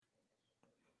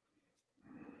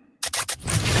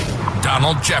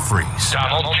Donald Jeffries.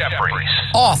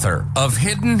 Author of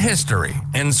Hidden History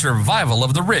and Survival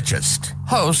of the Richest.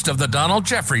 Host of The Donald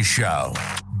Jeffries Show.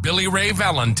 Billy Ray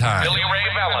Valentine.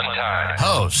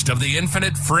 Host of the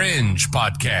Infinite Fringe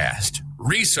podcast.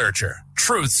 Researcher,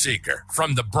 truth seeker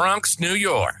from the Bronx, New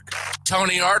York.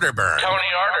 Tony Arterburn.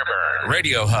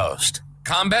 Radio host,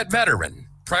 combat veteran,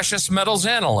 precious metals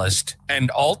analyst, and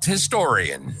alt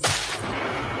historian.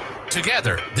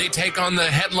 Together, they take on the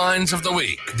headlines of the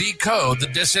week, decode the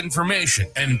disinformation,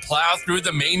 and plow through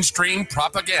the mainstream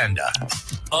propaganda.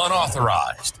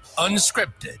 Unauthorized,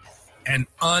 unscripted, and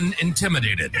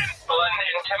unintimidated.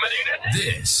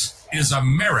 This is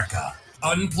America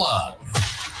Unplugged.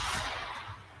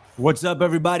 What's up,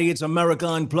 everybody? It's America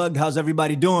Unplugged. How's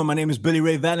everybody doing? My name is Billy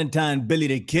Ray Valentine, Billy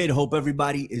the Kid. Hope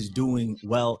everybody is doing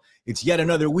well. It's yet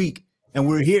another week, and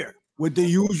we're here with the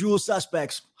usual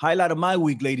suspects. Highlight of my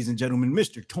week, ladies and gentlemen,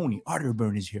 Mr. Tony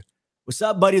Arterburn is here. What's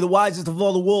up, buddy? The wisest of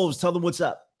all the wolves. Tell them what's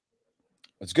up.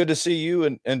 It's good to see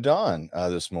you and Don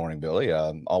this morning, Billy.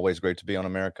 Always great to be on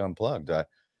America Unplugged.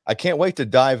 I can't wait to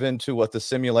dive into what the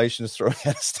simulation is throwing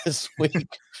at us this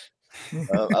week.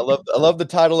 I love the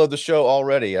title of the show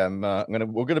already.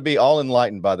 We're gonna be all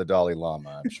enlightened by the Dalai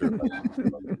Lama, I'm sure.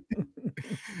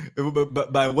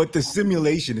 But by what the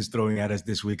simulation is throwing at us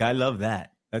this week, I love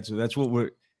that. That's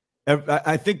what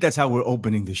I think that's how we're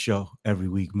opening the show every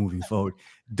week moving forward.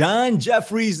 Don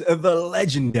Jeffries, the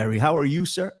legendary. How are you,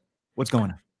 sir? What's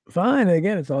going on? Fine.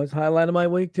 Again, it's always highlight of my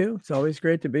week too. It's always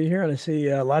great to be here, and I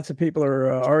see lots of people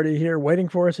are already here waiting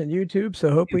for us on YouTube.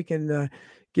 So hope we can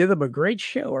give them a great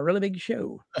show, a really big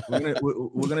show.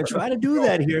 We're gonna try to do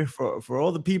that here for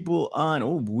all the people on.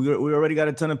 Oh, we already got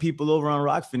a ton of people over on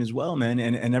Rockfin as well, man,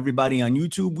 and everybody on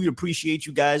YouTube. We appreciate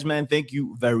you guys, man. Thank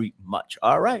you very much.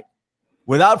 All right.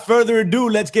 Without further ado,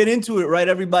 let's get into it. Right?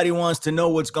 Everybody wants to know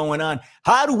what's going on.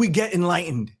 How do we get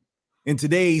enlightened in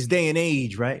today's day and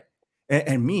age? Right?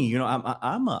 And me, you know, I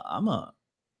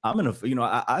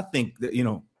think that, you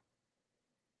know,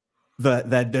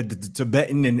 the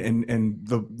Tibetan and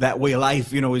that way of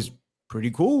life, you know, is pretty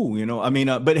cool, you know. I mean,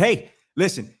 but hey,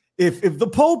 listen, if the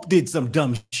Pope did some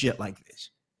dumb shit like this,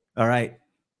 all right,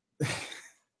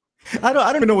 I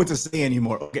don't even know what to say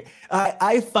anymore. Okay,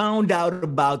 I found out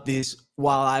about this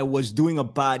while I was doing a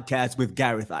podcast with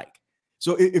Gareth Ike.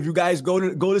 So if you guys go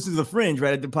listen to the Fringe,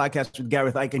 right, at the podcast with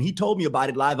Gareth Ike, and he told me about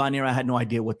it live on air, I had no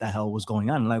idea what the hell was going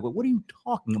on. I'm like, what are you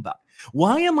talking about?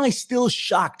 Why am I still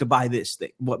shocked by this thing,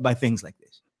 by things like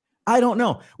this? I don't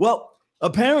know. Well,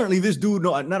 apparently this dude,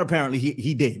 no, not apparently,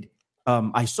 he did.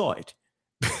 I saw it.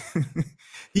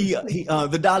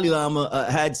 The Dalai Lama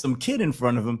had some kid in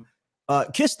front of him,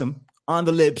 kissed him on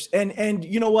the lips, and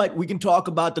you know what? We can talk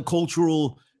about the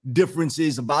cultural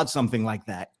differences about something like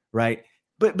that, right?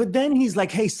 But then he's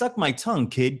like, hey, suck my tongue,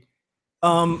 kid.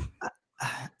 I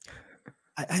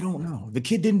don't know. The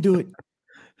kid didn't do it.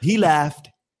 He laughed,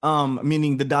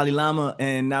 meaning the Dalai Lama,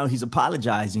 and now he's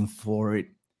apologizing for it.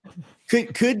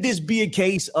 Could this be a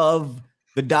case of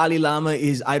the Dalai Lama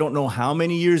is, I don't know how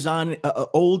many years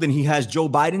old, and he has Joe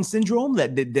Biden syndrome,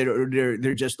 that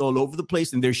they're just all over the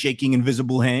place and they're shaking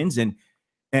invisible hands and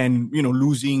you know,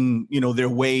 losing, you know, their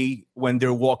way when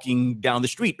they're walking down the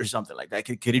street or something like that?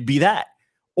 Could it be that?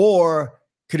 Or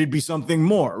could it be something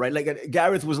more, right? Like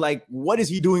Gareth was like, what is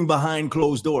he doing behind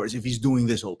closed doors if he's doing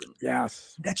this openly?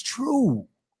 Yes. That's true.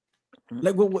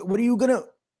 Like, what are you going to,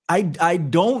 I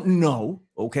don't know.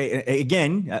 Okay.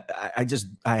 Again,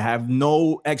 I have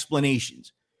no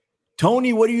explanations.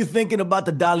 Tony, what are you thinking about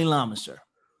the Dalai Lama, sir?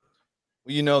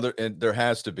 Well, you know, there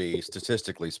has to be,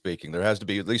 statistically speaking, there has to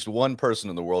be at least one person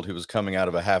in the world who was coming out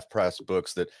of a half-price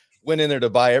books that went in there to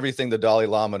buy everything the Dalai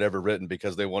Lama had ever written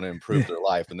because they want to improve their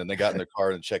life. And then they got in the car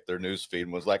and checked their news feed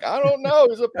and was like, I don't know,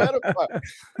 he's a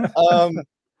pedophile.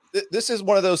 This is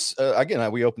one of those,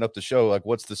 again, we opened up the show, like,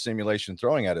 what's the simulation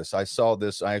throwing at us? I saw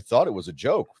this, I thought it was a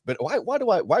joke, but why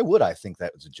would I think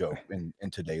that was a joke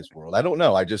in today's world? I don't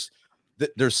know.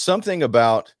 There's something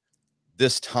about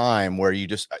this time where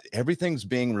everything's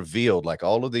being revealed, like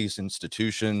all of these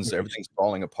institutions, everything's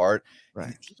falling apart.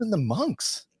 Right. Even the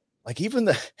monks. Like even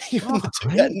the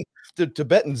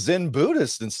Tibetan Zen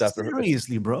Buddhists and stuff.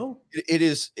 Seriously, bro. It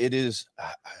is.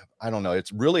 I don't know.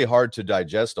 It's really hard to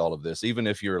digest all of this, even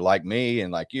if you're like me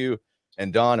and like you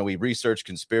and Don, and we research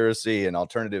conspiracy and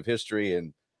alternative history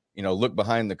and, you know, look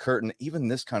behind the curtain. Even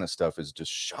this kind of stuff is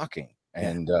just shocking.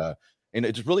 And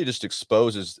it really just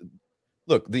exposes,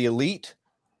 look, the elite,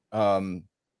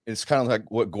 it's kind of like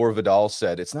what Gore Vidal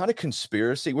said. It's not a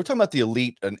conspiracy. We're talking about the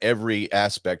elite in every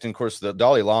aspect. And of course, the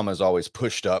Dalai Lama is always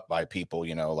pushed up by people,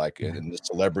 you know, like in the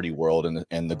celebrity world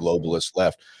and the globalist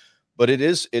left. But it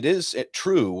is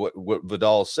true what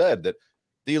Vidal said, that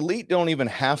the elite don't even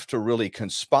have to really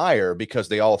conspire because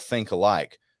they all think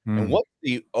alike. And what's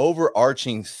the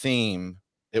overarching theme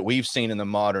that we've seen in the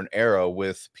modern era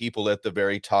with people at the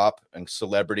very top and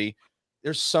celebrity?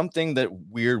 There's something that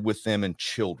weird with them and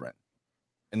children.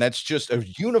 And that's just a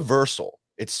universal.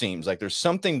 It seems like there's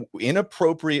something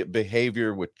inappropriate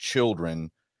behavior with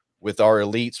children with our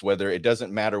elites, whether it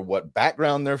doesn't matter what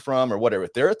background they're from or whatever.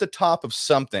 If they're at the top of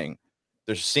something,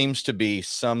 there seems to be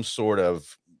some sort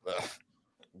of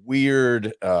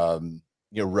weird,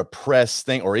 repressed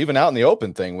thing, or even out in the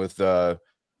open thing with the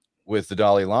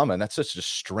Dalai Lama. And that's such a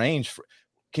strange.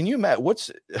 Can you imagine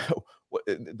what's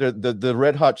the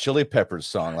Red Hot Chili Peppers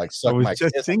song, like "Suck My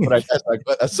Kiss"?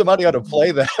 Somebody ought to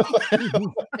play that.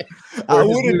 I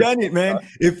would have done it, man.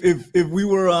 If we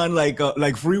were on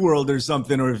like Free World or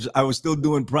something, or if I was still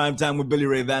doing Prime Time with Billy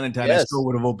Ray Valentine, I still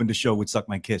would have opened the show with "Suck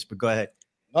My Kiss." But go ahead.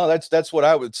 No, that's what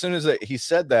I would. As soon as he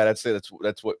said that, I'd say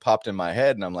that's what popped in my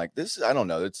head, and I'm like, I don't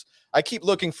know. I keep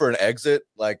looking for an exit.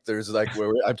 Like there's like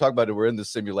where I'm talking about it. We're in the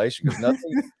simulation because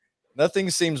nothing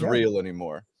seems real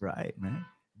anymore. Right, man.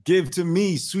 Give to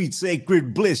me sweet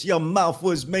sacred bliss. Your mouth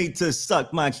was made to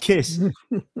suck my kiss.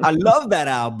 I love that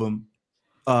album.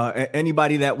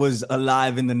 Anybody that was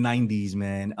alive in the 90s,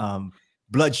 man.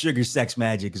 Blood Sugar Sex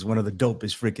Magic is one of the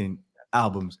dopest freaking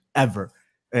albums ever.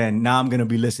 And now I'm going to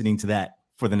be listening to that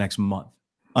for the next month,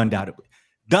 undoubtedly.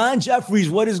 Don Jeffries,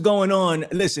 what is going on?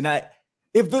 Listen,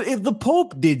 if the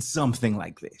Pope did something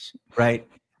like this, right,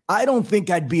 I don't think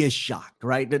I'd be as shocked,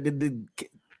 right?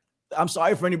 I'm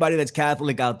sorry for anybody that's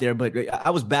Catholic out there, but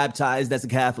I was baptized as a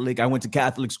Catholic. I went to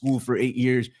Catholic school for 8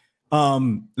 years.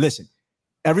 Listen,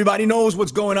 everybody knows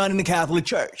what's going on in the Catholic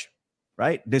Church,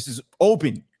 right? This is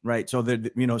open, right? So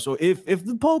so if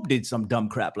the Pope did some dumb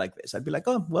crap like this, I'd be like,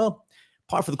 oh, well,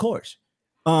 par for the course.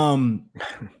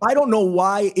 I don't know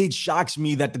why it shocks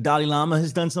me that the Dalai Lama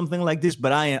has done something like this,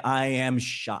 but I am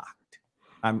shocked.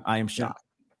 I am shocked.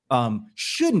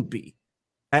 Shouldn't be.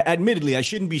 Admittedly, I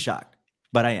shouldn't be shocked,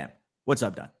 but I am. What's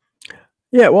up, Don?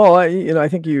 Yeah, well, I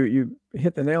think you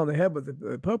hit the nail on the head with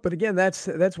the Pope. But again, that's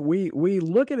we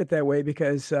look at it that way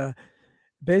because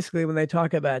basically when they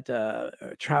talk about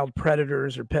child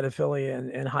predators or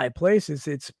pedophilia in high places,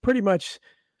 it's pretty much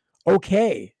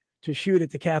okay to shoot at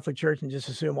the Catholic Church and just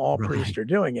assume all priests are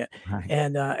doing it. Right.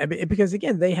 And because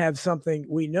again, they have something,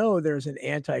 we know there's an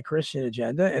anti-Christian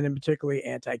agenda, and in particularly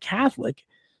anti-Catholic,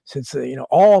 since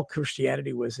all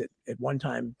Christianity was at one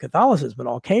time Catholicism, but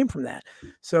all came from that.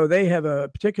 So they have a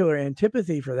particular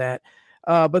antipathy for that.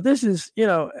 But this is,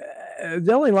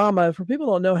 Dalai Lama, for people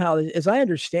who don't know how, as I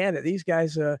understand it, these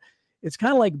guys, it's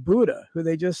kind of like Buddha, who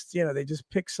they just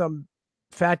pick some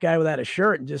fat guy without a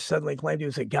shirt and just suddenly claimed he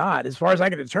was a god. As far as I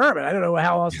can determine, I don't know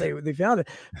how else they found it,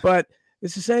 but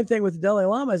it's the same thing with the Dalai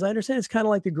Lama. As I understand, it's kind of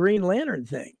like the Green Lantern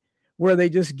thing, where they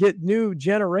just get new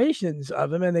generations of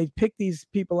them and they pick these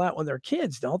people out when they're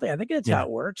kids, don't they? I think that's how it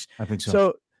works. I think so.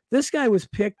 So this guy was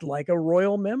picked like a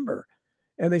royal member,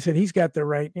 and they said he's got the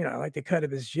right, I like the cut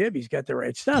of his jib, he's got the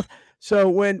right stuff. So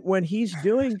when he's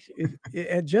doing,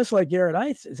 and just like Garrett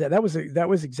Ice said, that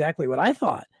was exactly what I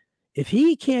thought. If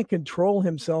he can't control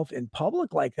himself in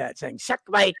public like that, saying "suck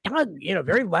my tongue,"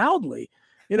 very loudly,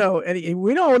 and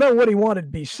we don't know what he wanted to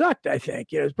be sucked. I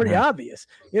think it's pretty obvious,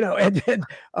 And then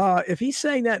if he's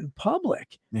saying that in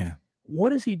public,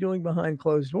 what is he doing behind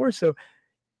closed doors? So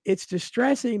it's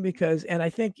distressing because, and I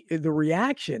think the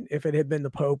reaction, if it had been the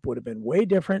Pope, would have been way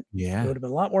different. Yeah, it would have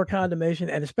been a lot more condemnation,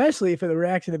 and especially if the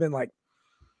reaction had been like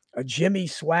a Jimmy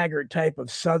Swaggart type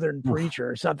of Southern preacher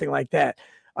or something like that.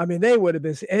 I mean, they would have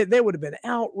been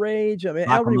outraged. I mean,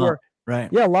 everywhere. Right.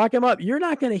 Yeah, lock him up. You're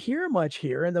not going to hear much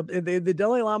here. And the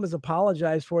Dalai Lama's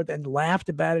apologized for it and laughed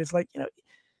about it. It's like,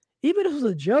 even if it was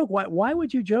a joke, why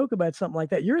would you joke about something like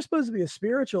that? You're supposed to be a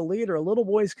spiritual leader. A little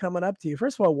boy's coming up to you.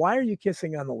 First of all, why are you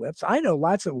kissing on the lips? I know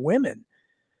lots of women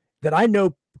that I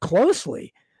know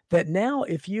closely that now,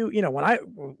 if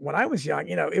when I was young,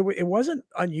 it wasn't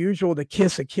unusual to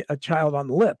kiss a child on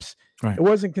the lips. Right. It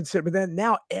wasn't considered, but then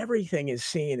now everything is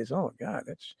seen as, oh God,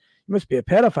 you must be a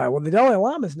pedophile. Well, the Dalai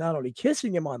Lama is not only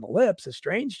kissing him on the lips, a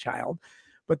strange child,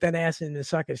 but then asking him to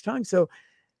suck his tongue. So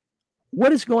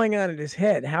what is going on in his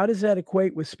head? How does that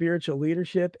equate with spiritual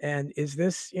leadership? And is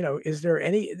this, is there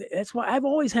any, that's why I've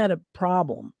always had a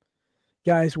problem,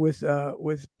 guys, with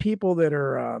people that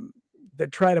are,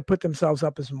 that try to put themselves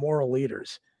up as moral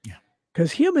leaders.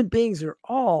 Because human beings are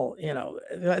all,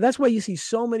 that's why you see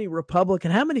so many Republican,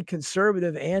 how many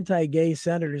conservative anti-gay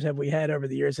senators have we had over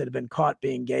the years that have been caught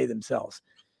being gay themselves?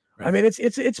 Right. I mean, it's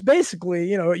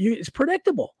basically, it's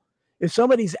predictable. if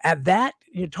somebody's at that,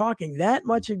 you're talking that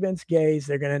much against gays,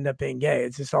 they're going to end up being gay.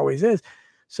 It just always is.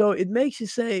 So it makes you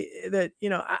say that,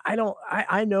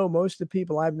 I know most of the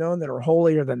people I've known that are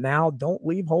holier than thou don't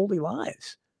leave holy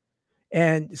lives.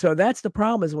 And so that's the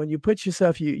problem, is when you put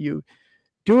yourself, you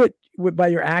do it by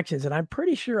your actions. And I'm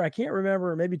pretty sure, I can't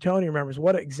remember, maybe Tony remembers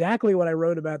exactly what I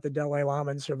wrote about the Dalai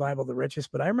Lama and survival of the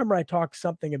richest, but I remember I talked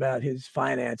something about his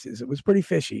finances. It was pretty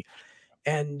fishy.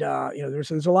 And,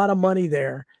 there's a lot of money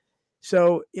there.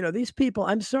 So, these people,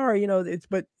 I'm sorry,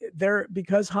 but they're,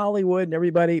 because Hollywood and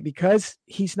everybody, because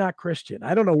he's not Christian.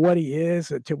 I don't know what he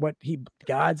is, to what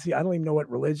gods. I don't even know what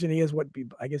religion he is.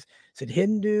 I guess, is it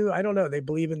Hindu? I don't know. They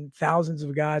believe in thousands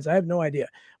of gods. I have no idea,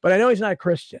 but I know he's not a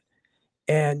Christian.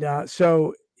 And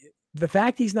so the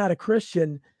fact he's not a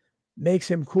Christian makes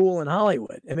him cool in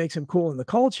Hollywood. It makes him cool in the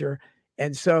culture.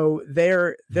 And so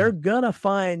they're going to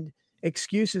find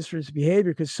excuses for his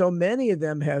behavior, because so many of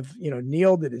them have,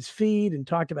 kneeled at his feet and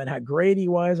talked about how great he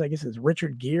was. I guess it's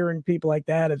Richard Gere and people like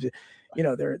that.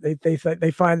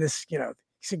 They find this,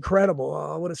 he's incredible.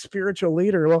 Oh, what a spiritual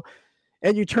leader. Well,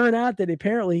 and you turn out that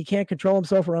apparently he can't control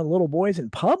himself around little boys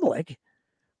in public.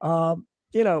 What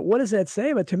does that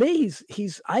say? But to me,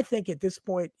 he's. I think at this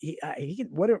point, he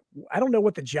can. I don't know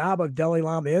what the job of Dalai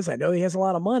Lama is. I know he has a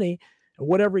lot of money.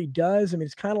 Whatever he does, I mean,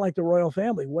 it's kind of like the royal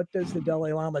family. What does the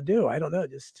Dalai Lama do? I don't know.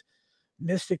 Just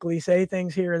mystically say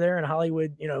things here or there, and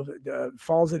Hollywood,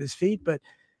 falls at his feet. But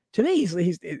to me,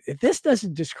 he's if this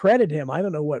doesn't discredit him, I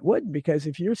don't know what would. Because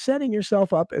if you're setting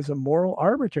yourself up as a moral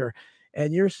arbiter,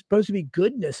 and you're supposed to be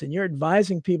goodness, and you're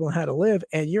advising people how to live,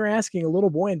 and you're asking a little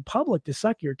boy in public to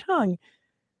suck your tongue,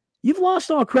 you've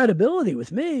lost all credibility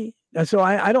with me. So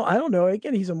I don't know.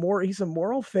 Again, he's a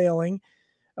moral failing.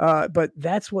 But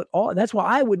that's why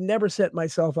I would never set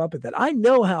myself up at that. I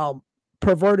know how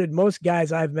perverted most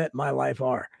guys I've met in my life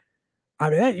are. I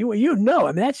mean, I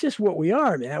mean, that's just what we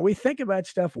are, man. We think about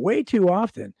stuff way too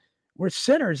often. We're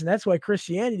sinners, and that's why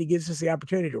Christianity gives us the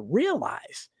opportunity to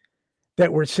realize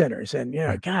that we're sinners. And,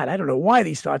 God, I don't know why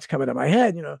these thoughts come into my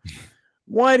head,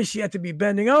 why does she have to be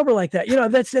bending over like that?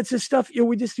 That's the stuff,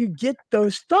 you get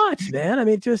those thoughts, man. I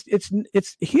mean,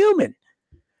 it's human,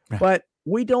 but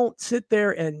we don't sit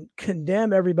there and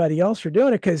condemn everybody else for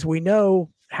doing it, because we know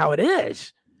how it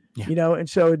is, and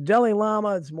so Dalai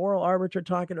Lama, it's moral arbiter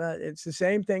talking about, it's the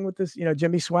same thing with this,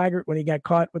 Jimmy Swaggart, when he got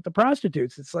caught with the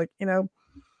prostitutes. It's like,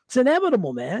 it's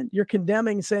inevitable, man. You're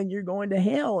condemning, saying you're going to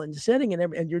hell and sitting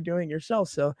and you're doing it yourself.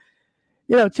 So,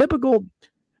 typical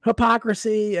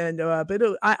hypocrisy. And, but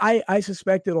I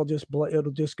suspect it'll just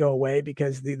go away,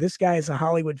 because this guy is a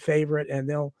Hollywood favorite, and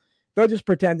they'll just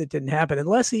pretend it didn't happen,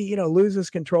 unless he, loses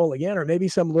control again, or maybe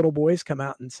some little boys come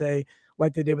out and say,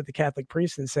 like they did with the Catholic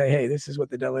priest, and say, hey, this is what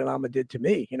the Dalai Lama did to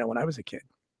me, when I was a kid.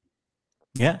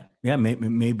 Yeah.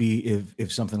 Maybe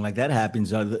if something like that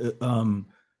happens,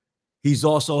 he's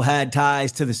also had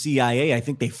ties to the CIA. I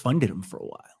think they funded him for a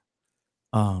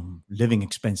while, living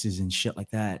expenses and shit like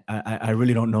that. I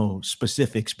really don't know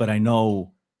specifics, but I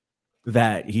know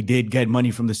that he did get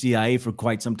money from the CIA for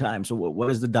quite some time. So what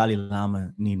does the Dalai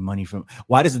Lama need money from?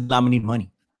 Why does the Lama need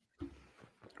money?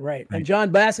 Right. And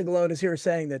John Bassagalone is here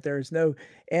saying that there's no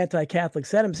anti-Catholic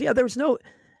sentiments. Yeah, the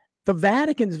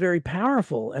Vatican's very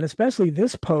powerful, and especially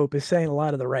this Pope is saying a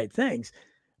lot of the right things.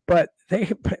 But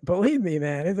believe me,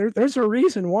 man, there's a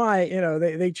reason why,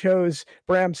 they chose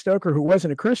Bram Stoker, who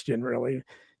wasn't a Christian really,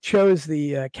 chose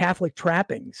the Catholic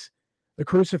trappings, the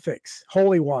crucifix,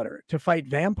 holy water, to fight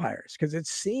vampires, because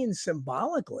it's seen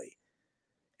symbolically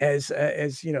as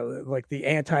like the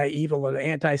anti-evil or the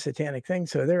anti-satanic thing.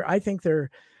 So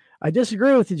I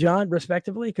disagree with you, John,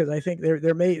 respectively, because I think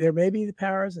there may be the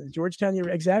powers, and Georgetown,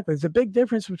 exactly. There's a big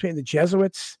difference between the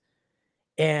Jesuits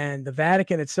and the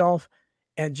Vatican itself,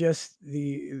 and just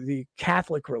the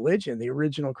Catholic religion, the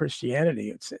original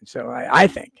Christianity. So I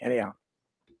think, anyhow.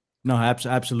 No,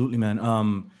 absolutely,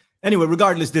 man. Anyway,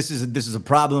 regardless, this is a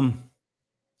problem.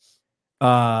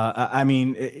 I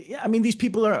mean, these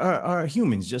people are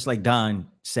humans, just like Don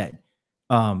said.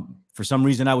 For some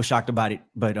reason, I was shocked about it,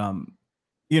 but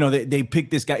they picked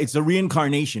this guy. It's a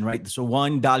reincarnation, right? So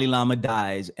one Dalai Lama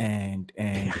dies, and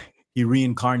he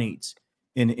reincarnates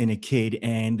in a kid,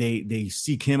 and they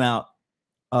seek him out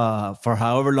for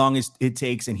however long it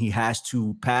takes, and he has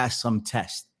to pass some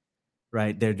test,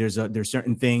 right? There's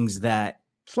certain things that.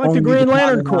 It's like the Green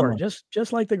Lantern Corps,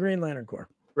 just like the Green Lantern Corps.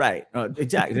 Right.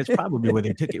 Exactly. That's probably where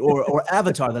they took it. Or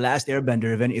Avatar, The Last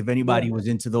Airbender. If anybody was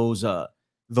into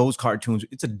those cartoons,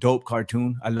 it's a dope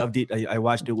cartoon. I loved it. I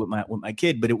watched it with my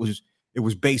kid, but it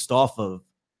was based off of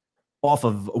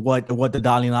what the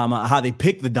Dalai Lama, how they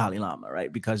picked the Dalai Lama,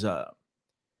 right? Because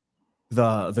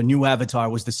the new avatar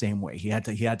was the same way. He had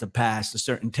to pass a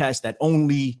certain test that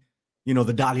only,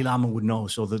 the Dalai Lama would know.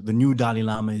 So the new Dalai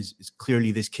Lama is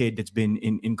clearly this kid that's been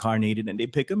incarnated, and they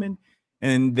pick him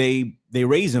and they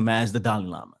raise him as the Dalai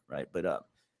Lama, right? But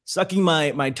sucking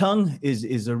my tongue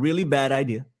is a really bad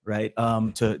idea, right?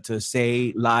 To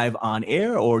say live on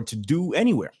air or to do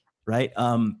anywhere, right?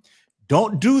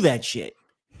 Don't do that shit.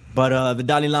 But the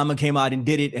Dalai Lama came out and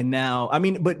did it, and now, I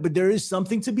mean, but there is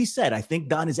something to be said. I think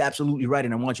Don is absolutely right,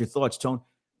 and I want your thoughts, Tone.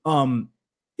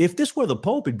 If this were the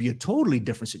Pope, it'd be a totally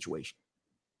different situation,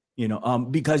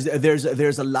 because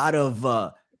there's a lot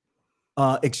of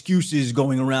excuses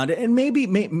going around, and maybe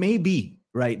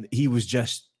right, he's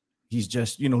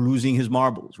just losing his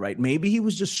marbles, right? Maybe he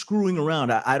was just screwing around.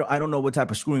 I don't know what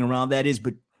type of screwing around that is,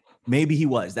 but maybe he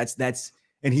was. That's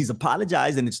and he's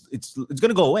apologized, and it's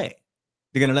gonna go away.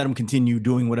 They're going to let him continue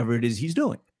doing whatever it is he's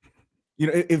doing.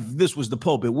 If this was the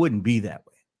Pope, it wouldn't be that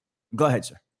way. Go ahead,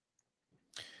 sir.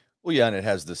 Well, yeah, and it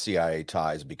has the CIA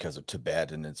ties because of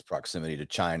Tibet and its proximity to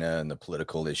China and the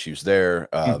political issues there.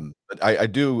 But I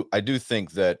do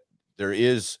think that there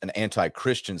is an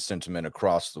anti-Christian sentiment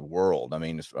across the world. I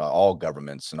mean, all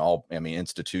governments and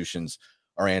institutions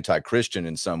are anti-Christian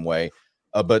in some way.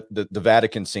 But the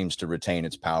Vatican seems to retain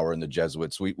its power, and the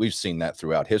Jesuits. We've seen that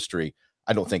throughout history.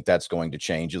 I don't think that's going to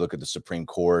change. You look at the Supreme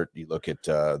Court, you look at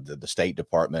the State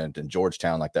Department and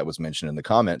Georgetown, like that was mentioned in the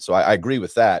comments. So I agree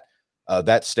with that.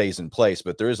 That stays in place,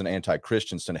 but there is an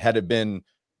anti-Christian sentiment. Had it been,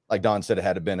 like Don said, it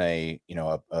had been a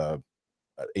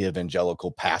evangelical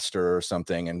pastor or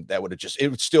something, and that would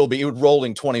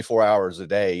rolling 24 hours a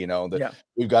day,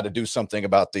 we've got to do something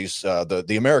about these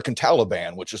the American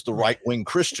Taliban, which is the right-wing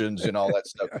Christians and all that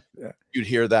stuff. Yeah. You'd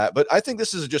hear that. But I think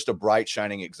this is just a bright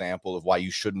shining example of why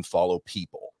you shouldn't follow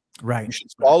people. Right. You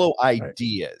should follow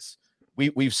ideas.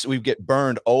 We get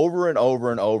burned over and over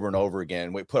and over and over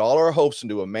again. We put all our hopes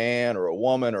into a man or a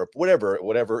woman or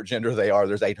whatever gender they are.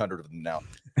 There's 800 of them now.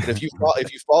 But if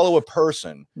you follow a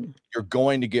person, you're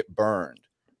going to get burned.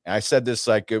 And I said this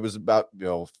like it was about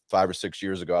 5 or 6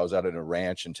 years ago. I was out at a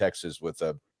ranch in Texas with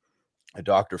a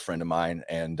doctor friend of mine,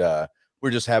 and we're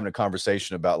just having a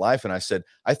conversation about life. And I said,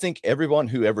 I think everyone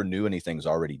who ever knew anything is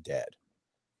already dead.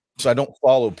 So I don't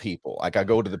follow people. Like I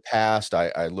go to the past.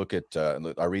 I look at,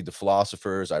 I read the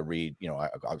philosophers. I read, I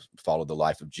follow the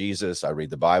life of Jesus. I read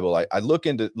the Bible. I look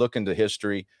into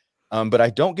history, but I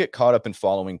don't get caught up in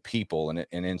following people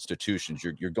and institutions.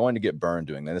 You're going to get burned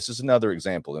doing that. This is another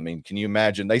example. I mean, can you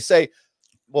imagine? They say,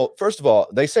 well, first of all,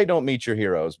 they say don't meet your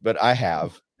heroes, but I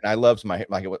have, and I love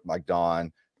like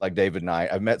Don, like David Knight.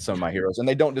 I've met some of my heroes, and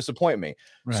they don't disappoint me.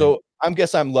 Right. So I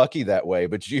guess I'm lucky that way.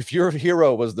 But if your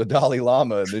hero was the Dalai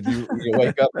Lama, and then you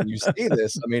wake up and you see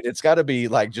this, I mean, it's got to be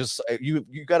like just you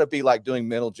got to be like doing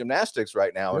mental gymnastics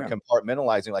right now and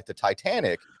compartmentalizing like the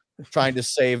Titanic, trying to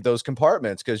save those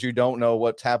compartments because you don't know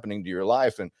what's happening to your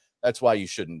life, and that's why you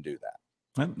shouldn't do that.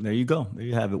 Well, there you go. There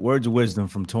you have it. Words of wisdom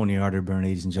from Tony Arterburn,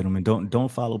 ladies and gentlemen. Don't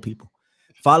follow people.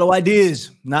 Follow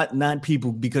ideas, not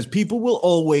people, because people will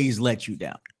always let you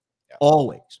down. Yeah.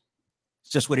 Always.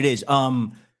 It's just what it is.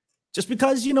 Just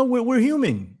because, we're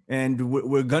human and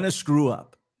we're going to screw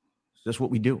up. It's just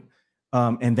what we do.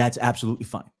 And that's absolutely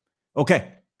fine. Okay.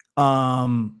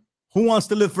 Who wants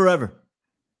to live forever?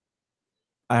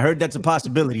 I heard that's a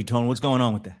possibility, Tone. What's going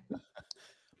on with that?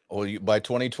 Well, by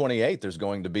 2028, there's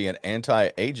going to be an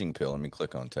anti-aging pill. Let me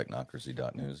click on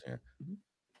technocracy.news here.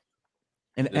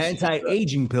 An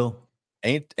anti-aging pill.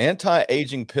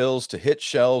 Anti-aging pills to hit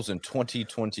shelves in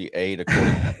 2028, according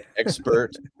to an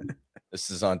expert. This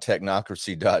is on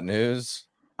technocracy.news.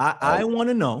 I want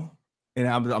to know, and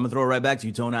I'm going to throw it right back to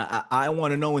you, Tony. I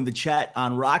want to know in the chat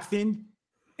on Rockfin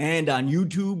and on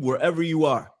YouTube, wherever you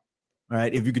are. All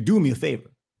right, if you could do me a favor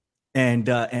and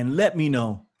let me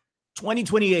know,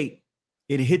 2028,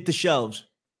 it hit the shelves.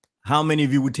 How many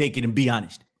of you would take it? And be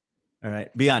honest. All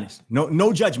right, be honest.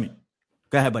 No judgment.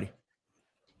 Go ahead, buddy.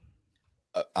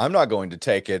 I'm not going to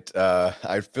take it.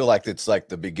 I feel like it's like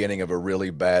the beginning of a really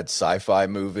bad sci-fi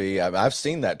movie. I've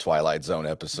seen that Twilight Zone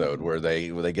episode where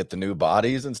they get the new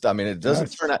bodies and stuff. I mean, it doesn't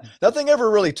turn out. Nothing ever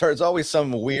really turns. Always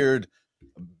some weird,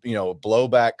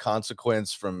 blowback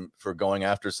consequence for going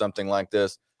after something like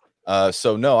this.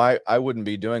 So no, I wouldn't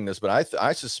be doing this. But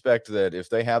I suspect that if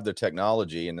they have the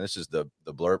technology, and this is the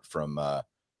blurb from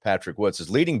Patrick Wood, says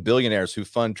leading billionaires who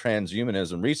fund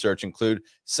transhumanism research include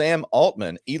Sam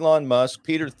Altman, Elon Musk,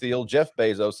 Peter Thiel, Jeff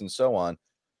Bezos, and so on.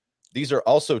 These are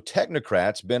also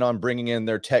technocrats bent on bringing in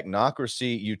their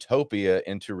technocracy utopia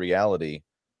into reality.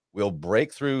 Will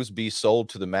breakthroughs be sold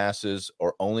to the masses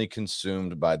or only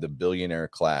consumed by the billionaire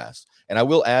class? And I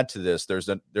will add to this,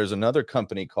 there's another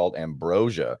company called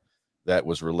Ambrosia that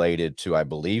was related to, I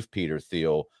believe, Peter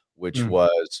Thiel, which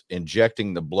was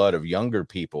injecting the blood of younger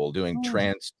people, doing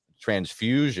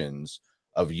transfusions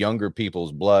of younger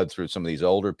people's blood through some of these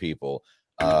older people.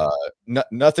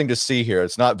 Nothing to see here.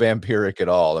 It's not vampiric at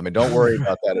all. I mean, don't worry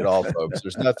about that at all, folks.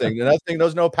 There's nothing,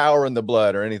 there's no power in the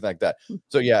blood or anything like that.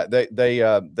 So yeah,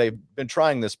 they've been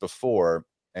trying this before.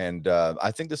 And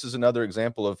I think this is another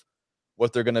example of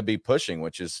what they're going to be pushing,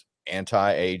 which is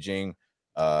anti-aging,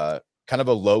 kind of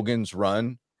a Logan's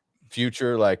Run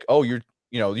future. Like, oh,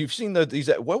 you've seen these.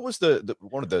 What was the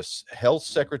one of the health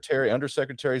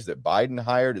undersecretaries that Biden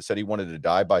hired? It said he wanted to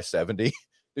die by 70.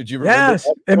 Did you remember?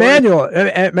 Yes, Emmanuel,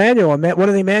 one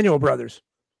of the Emmanuel brothers.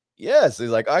 Yes, he's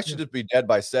like, I should just be dead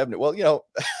by 70. Well,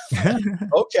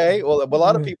 okay. Well, a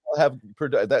lot of people have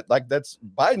that. Like, that's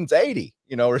Biden's 80.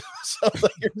 So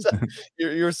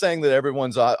you're saying that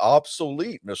everyone's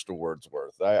obsolete, Mr.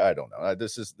 Wordsworth. I don't know.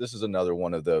 This is another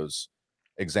one of those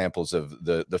examples of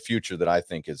the future that I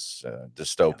think is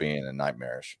dystopian and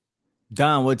nightmarish.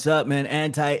 Don, what's up, man?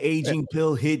 Anti-aging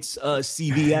pill hits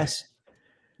CVS.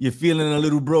 You're feeling a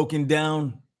little broken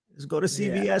down. Let's go to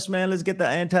CVS, man. Let's get the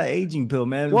anti-aging pill,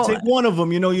 man. Well, take one of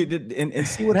them, and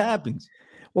see what happens.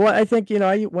 Well, I think,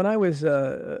 when I was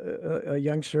a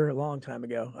youngster a long time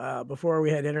ago, before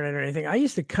we had internet or anything, I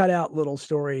used to cut out little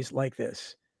stories like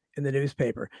this in the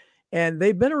newspaper. And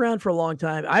they've been around for a long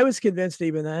time. I was convinced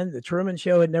even then the Truman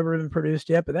Show had never been produced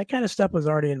yet, but that kind of stuff was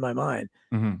already in my mind,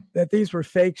 that these were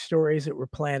fake stories that were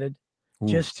planted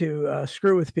just to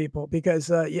screw with people. Because,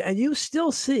 and you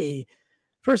still see,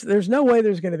 first, there's no way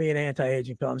there's going to be an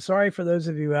anti-aging pill. I'm sorry for those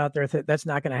of you out there that's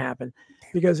not going to happen,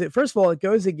 because first of all, it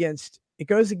goes against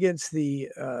the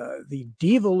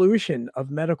devolution of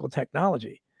medical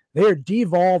technology. They are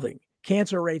devolving.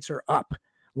 Cancer rates are up.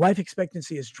 Life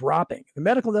expectancy is dropping. The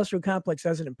medical industrial complex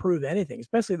doesn't improve anything,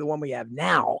 especially the one we have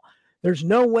now. There's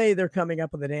no way they're coming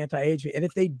up with an anti-aging. And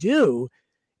if they do,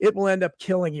 it will end up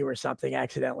killing you or something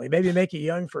accidentally. Maybe make you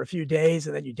young for a few days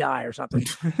and then you die or something.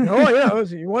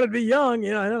 You want to be young,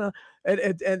 I don't know.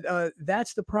 And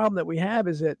that's the problem that we have,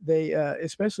 is that they,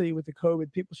 especially with the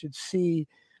COVID, people should see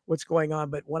what's going on.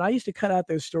 But when I used to cut out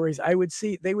those stories, they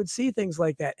would see things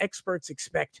like that. Experts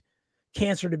expect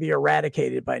cancer to be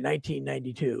eradicated by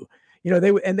 1992.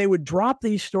 They would drop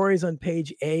these stories on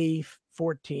page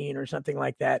A14 or something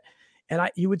like that. And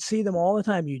you would see them all the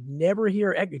time. You'd never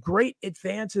hear great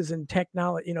advances in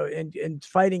technology, and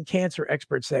fighting cancer,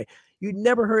 experts say. You'd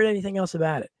never heard anything else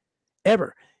about it,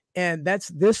 ever. And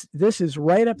this is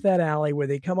right up that alley where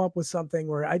they come up with something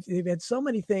where they've had so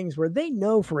many things where they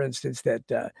know, for instance,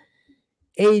 that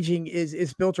aging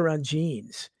is built around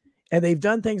genes. And they've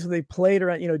done things where they played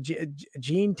around,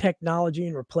 gene technology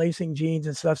and replacing genes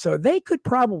and stuff. So they could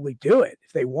probably do it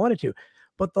if they wanted to.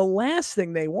 But the last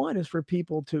thing they want is for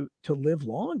people to live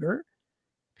longer,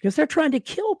 because they're trying to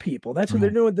kill people. That's what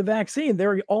they're doing with the vaccine.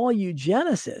 They're all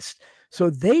eugenicists. So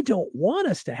they don't want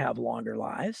us to have longer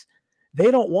lives. They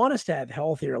don't want us to have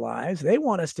healthier lives. They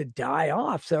want us to die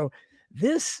off. So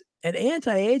an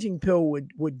anti-aging pill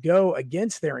would go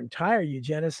against their entire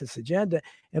eugenicist agenda.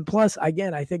 And plus,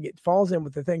 again, I think it falls in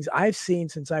with the things I've seen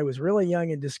since I was really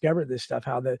young and discovered this stuff,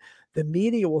 how the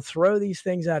media will throw these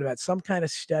things out about some kind of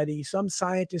study, some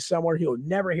scientist somewhere he'll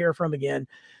never hear from again,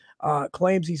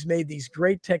 claims he's made these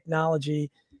great technology.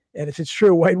 And if it's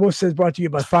true, White Wolf says brought to you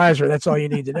by Pfizer. That's all you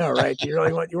need to know, right? You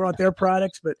want their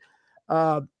products. But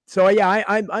so, yeah,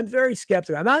 I'm very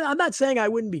skeptical. I'm not saying I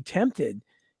wouldn't be tempted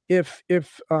if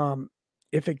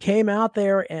it came out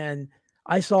there and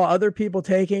I saw other people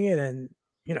taking it and,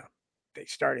 they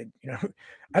started,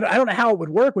 I don't know how it would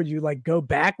work. Would you like go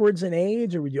backwards in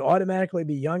age, or would you automatically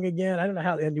be young again? I don't know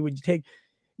how. And you would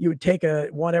take a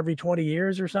one every 20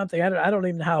 years or something. I don't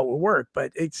even know how it would work,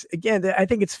 but it's, again, I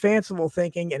think it's fanciful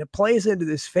thinking, and it plays into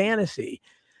this fantasy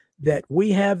that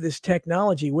we have this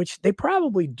technology, which they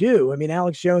probably do. I mean,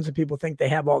 Alex Jones and people think they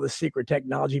have all this secret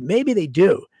technology. Maybe they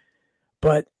do,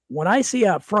 but when I see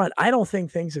out front, I don't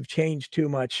think things have changed too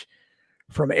much,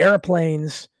 from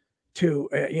airplanes to,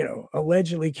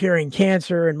 allegedly curing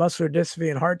cancer and muscular dystrophy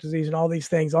and heart disease and all these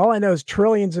things. All I know is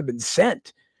trillions have been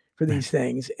sent for these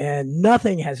things and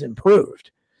nothing has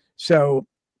improved. So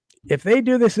if they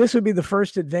do this would be the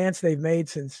first advance they've made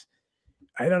since,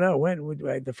 I don't know, when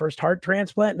would the first heart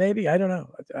transplant, maybe? I don't know.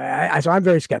 So I'm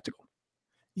very skeptical.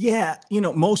 Yeah.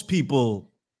 Most people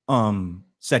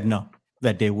said no,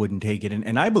 that they wouldn't take it.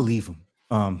 And I believe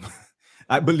them.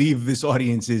 I believe this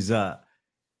audience is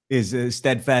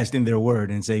steadfast in their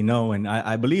word and say no. And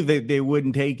I believe that they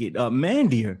wouldn't take it.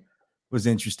 Mandir was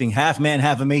interesting. Half man,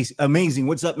 half amazing.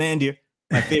 What's up, Mandir?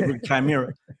 My favorite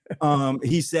chimera.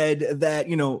 He said that,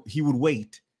 he would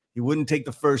wait He wouldn't take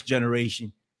the first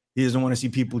generation. He doesn't want to see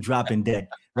people dropping dead,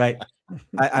 right?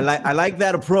 I like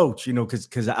that approach,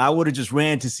 because I would have just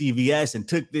ran to CVS and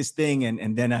took this thing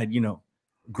and then I'd,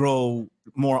 grow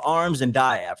more arms and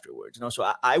die afterwards.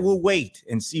 So I will wait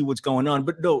and see what's going on.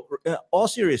 But no, all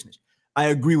seriousness, I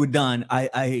agree with Don.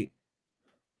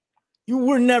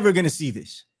 We're never going to see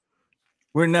this.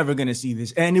 We're never going to see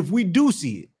this. And if we do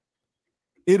see it,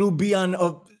 it'll be on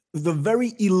the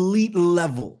very elite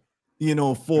level,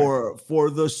 for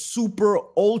the super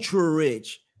ultra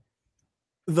rich.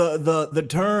 The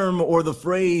term or the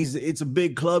phrase, it's a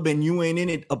big club and you ain't in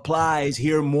it, applies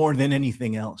here more than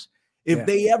anything else. If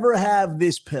they ever have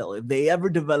this pill, if they ever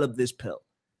develop this pill,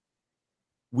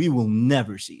 we will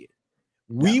never see it.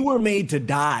 We were made to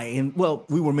die,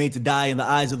 we were made to die in the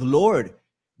eyes of the Lord.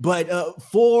 But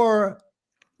for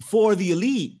the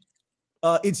elite,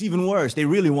 it's even worse. They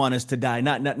really want us to die,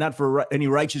 not for any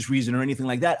righteous reason or anything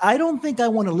like that. I don't think I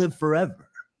want to live forever.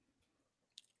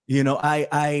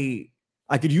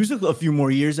 I could use a few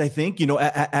more years, I think, at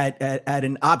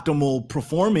an optimal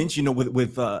performance,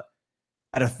 with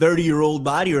at a 30-year-old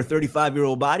body or a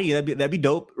 35-year-old body. That'd be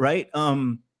dope, right?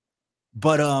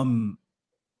 But I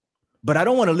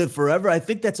don't want to live forever. I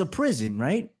think that's a prison,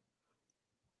 right?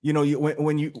 I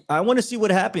want to see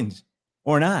what happens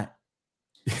or not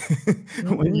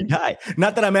when you die.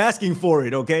 Not that I'm asking for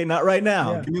it, okay? Not right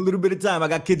now. Give me a little bit of time. I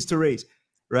got kids to raise,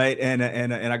 right? And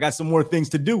I got some more things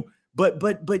to do. But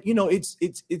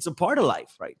it's a part of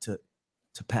life, right? To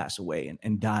pass away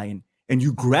and die and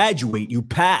you graduate, you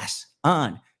pass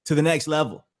on to the next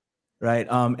level, right?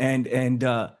 And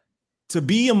to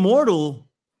be immortal,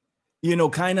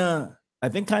 kind of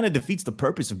defeats the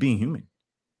purpose of being human,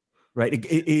 right?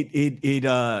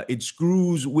 It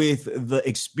screws with the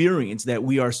experience that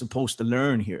we are supposed to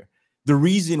learn here. The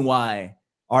reason why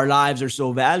our lives are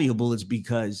so valuable is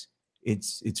because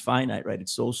it's finite, right?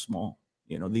 It's so small.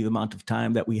 The amount of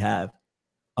time that we have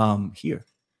here,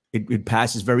 it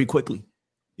passes very quickly,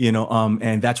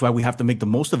 and that's why we have to make the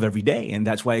most of every day. And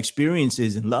that's why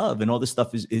experiences and love and all this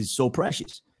stuff is so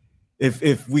precious.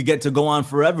 If we get to go on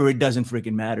forever, it doesn't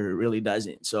freaking matter. It really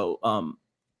doesn't. So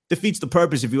defeats the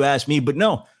purpose, if you ask me. But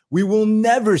no, we will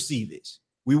never see this.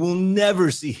 We will never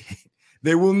see it.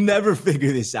 They will never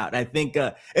figure this out. I think,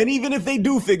 and even if they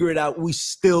do figure it out, we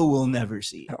still will never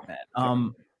see it,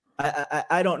 man.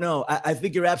 I don't know. I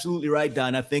think you're absolutely right,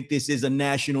 Don. I think this is a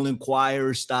National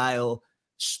Enquirer style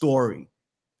story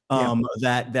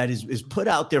that is put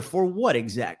out there for what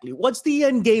exactly? What's the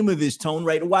end game of this, Tone,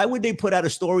 right? Why would they put out a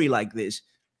story like this?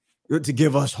 To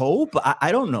give us hope?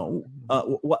 I don't know.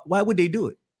 Why would they do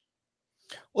it?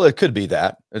 Well, it could be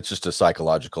that. It's just a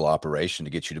psychological operation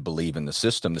to get you to believe in the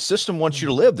system. The system wants you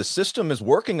to live. The system is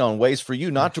working on ways for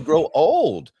you not to grow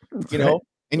old, and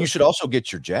you should also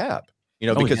get your jab.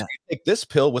 Because if you take this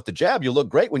pill with the jab, you look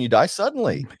great when you die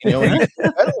suddenly. And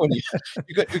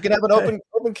you can have an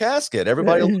open casket.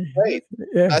 Everybody will look great.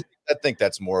 Yeah. I think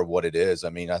that's more of what it is. I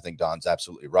mean, I think Don's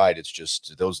absolutely right. It's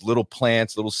just those little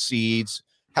plants, little seeds.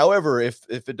 However, if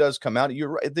it does come out, you're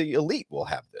right. The elite will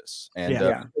have this, and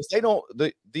because they don't.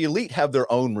 The elite have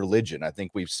their own religion. I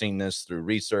think we've seen this through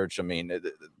research. I mean,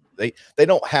 they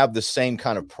don't have the same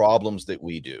kind of problems that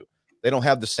we do. They don't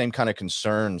have the same kind of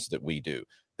concerns that we do.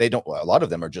 They don't. A lot of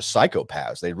them are just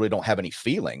psychopaths. They really don't have any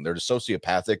feeling. They're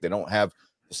sociopathic. They don't have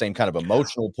the same kind of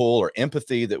emotional pull or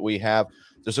empathy that we have.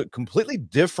 There's a completely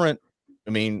different. I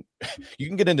mean, you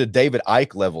can get into David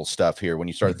Icke level stuff here when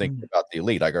you start thinking about the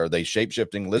elite. Like, are they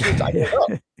shape-shifting lizards? I don't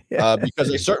know. Because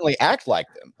they certainly act like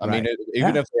them. I mean,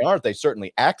 even if they aren't, they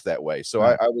certainly act that way. So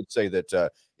I would say that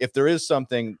if there is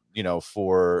something,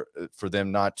 for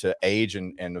them not to age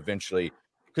and eventually,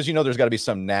 because there's got to be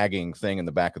some nagging thing in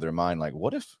the back of their mind, like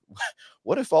what if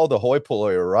all the hoi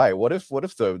polloi are right? What if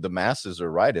the masses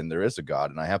are right and there is a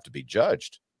God and I have to be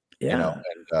judged? I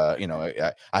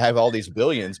have all these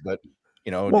billions, but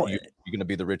you're going to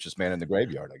be the richest man in the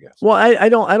graveyard, I guess. Well, I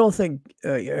don't think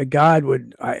God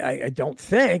would. I don't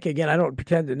think. Again, I don't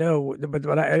pretend to know, but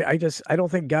I don't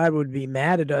think God would be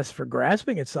mad at us for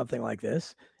grasping at something like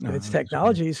this. If it's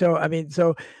technology. So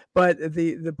but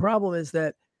the problem is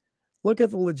that look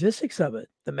at the logistics of it,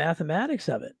 the mathematics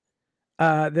of it.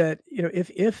 That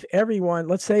if everyone,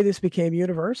 let's say this became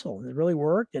universal and it really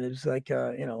worked, and it was like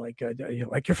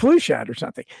your flu shot or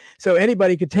something, so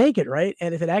anybody could take it, right?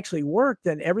 And if it actually worked,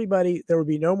 then there would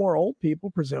be no more old people,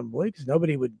 presumably, because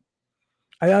nobody would.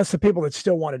 I know some people that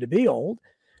still wanted to be old,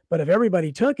 but if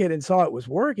everybody took it and saw it was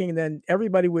working, then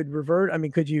everybody would revert. I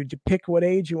mean, could you pick what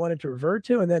age you wanted to revert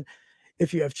to, and then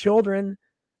if you have children,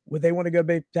 would they want to go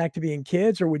back to being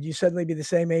kids, or would you suddenly be the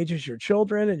same age as your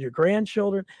children and your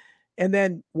grandchildren? And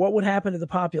then what would happen to the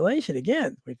population?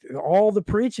 Again, with all the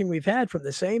preaching we've had from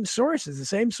the same sources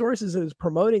that is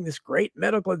promoting this great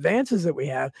medical advances that we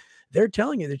have, they're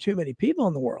telling you there are too many people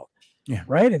in the world. Yeah.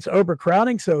 Right. It's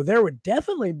overcrowding. So there would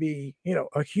definitely be,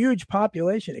 a huge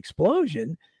population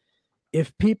explosion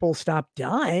if people stopped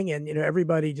dying and,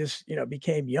 everybody just,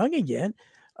 became young again.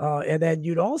 And then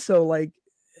you'd also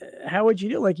how would you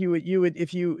do? Like you would,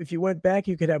 if you went back,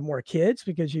 you could have more kids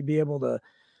because you'd be able to.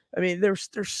 I mean, there's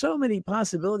so many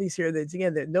possibilities here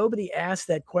that nobody asked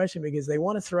that question because they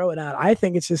want to throw it out. I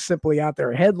think it's just simply out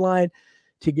there, a headline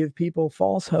to give people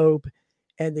false hope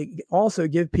and to also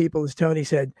give people, as Tony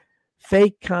said,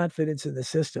 fake confidence in the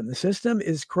system. The system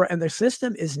is correct, and the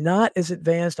system is not as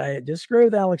advanced. I disagree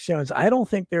with Alex Jones. I don't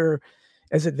think they're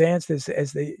as advanced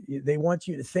as they want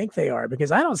you to think they are,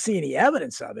 because I don't see any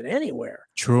evidence of it anywhere.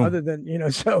 True. Other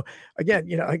than, so again,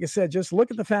 like I said, just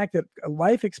look at the fact that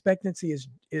life expectancy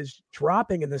is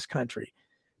dropping in this country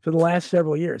for the last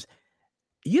several years.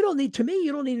 You don't need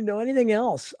to know anything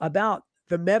else about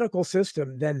the medical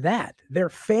system than that. They're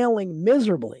failing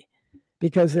miserably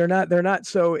because they're not.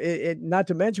 So not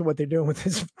to mention what they're doing with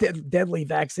this deadly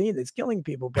vaccine that's killing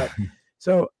people, but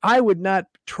so I would not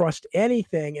trust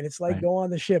anything. And it's like, Go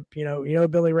on the ship,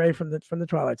 Billy Ray from the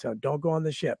Twilight Zone, don't go on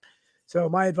the ship. So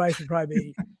my advice would probably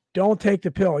be, don't take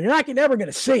the pill. You're never going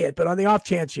to see it, but on the off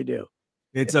chance you do.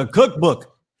 It's a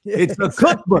cookbook. It's a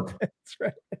cookbook. That's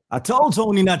right. I told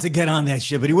Tony not to get on that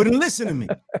shit, but he wouldn't listen to me.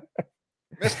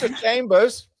 Mr.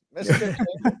 Chambers.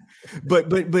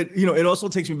 But it also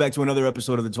takes me back to another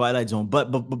episode of the Twilight Zone.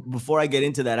 But before I get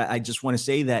into that, I just want to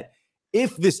say that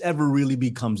if this ever really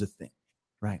becomes a thing,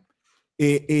 right,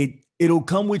 it'll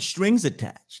come with strings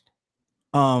attached.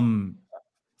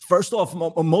 First off,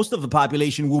 most of the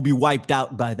population will be wiped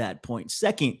out by that point.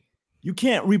 Second, you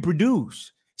can't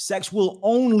reproduce. Sex will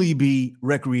only be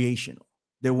recreational.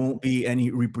 There won't be any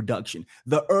reproduction.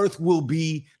 The earth will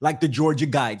be like the Georgia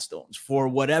Guidestones for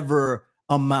whatever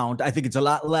amount. I think it's a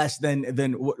lot less than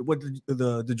what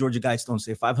the Georgia Guidestones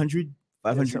say, 500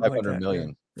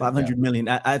 million. 500 million.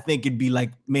 I think it'd be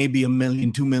like maybe 1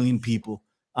 million, 2 million people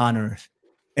on earth.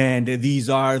 And these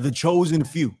are the chosen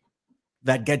few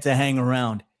that get to hang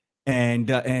around. And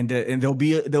there'll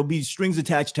be strings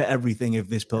attached to everything if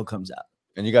this pill comes out.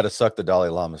 And you got to suck the Dalai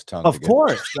Lama's tongue. Of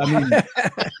course. I mean,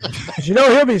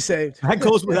 he'll be saved. That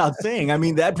goes without saying. I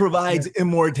mean, that provides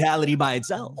immortality by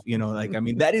itself.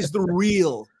 That is the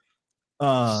real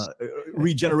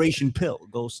regeneration pill.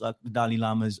 Go suck the Dalai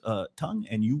Lama's tongue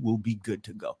and you will be good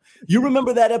to go. You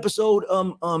remember that episode,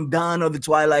 Don, of the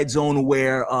Twilight Zone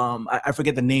where I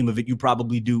forget the name of it. You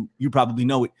probably do. You probably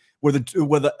know it. Where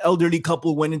the elderly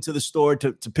couple went into the store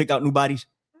to pick out new bodies.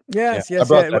 Yes. I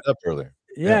brought that up earlier.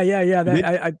 Yeah.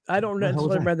 I don't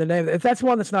necessarily remember the name. If that's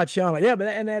one that's not shown,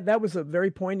 that was a very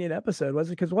poignant episode,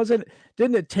 was it? Because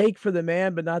didn't it take for the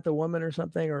man but not the woman or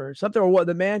something, or what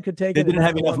the man could take? They didn't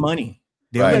have enough money.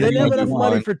 They didn't have enough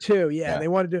money for two. Yeah, they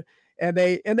wanted to, and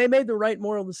they made the right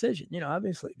moral decision.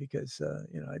 Obviously, because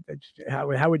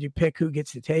how would you pick who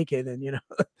gets to take it, and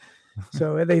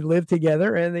So they lived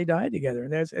together and they died together.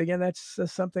 And that's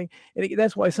something, and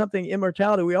that's why something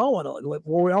immortality, we all want to live.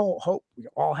 Well, we all hope, we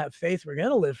all have faith we're going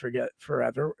to live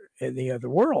forever in the other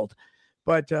world.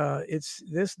 But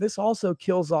this also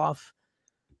kills off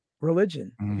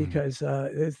religion because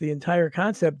it's the entire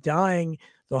concept. Dying,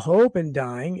 the hope in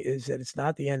dying is that it's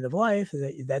not the end of life.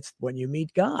 That's when you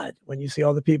meet God, when you see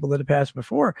all the people that have passed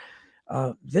before.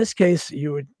 This case,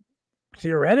 you would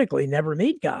theoretically never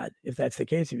meet God if that's the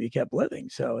case, if you kept living.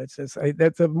 So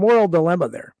that's a moral dilemma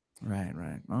there. Right.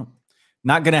 Well,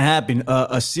 not going to happen.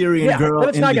 A Syrian girl. But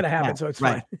it's not going to happen. So it's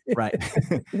right, fine.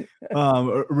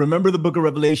 Right. Remember, the book of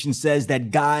Revelation says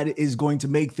that God is going to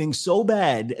make things so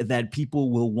bad that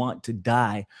people will want to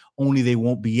die, only they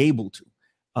won't be able to.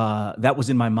 That was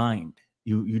in my mind.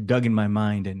 You dug in my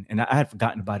mind, and I had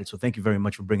forgotten about it. So thank you very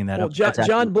much for bringing that up.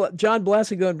 John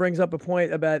Blasigan brings up a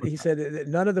point about, he said that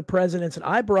none of the presidents, and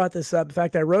I brought this up. In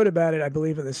fact, I wrote about it, I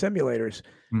believe, in the Simulators,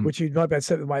 which you know about.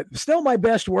 Still my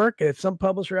best work. If some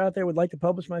publisher out there would like to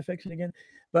publish my fiction again,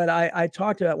 but I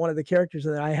talked about one of the characters,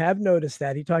 and I have noticed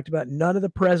that he talked about none of the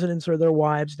presidents or their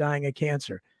wives dying of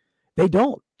cancer. They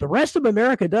don't. The rest of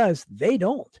America does. They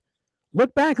don't.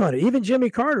 Look back on it. Even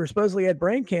Jimmy Carter supposedly had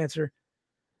brain cancer.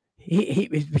 He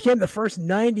became the first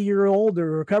 90-year-old to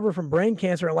recover from brain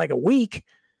cancer in like a week,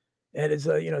 and is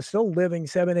still living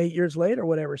 7-8 years later, or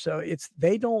whatever. So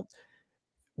they don't.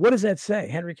 What does that say?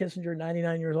 Henry Kissinger,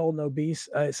 99 years old and obese.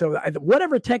 So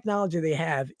whatever technology they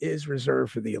have is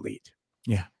reserved for the elite.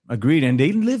 Yeah, agreed. And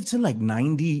they live to like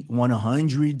 90,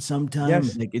 100 sometimes.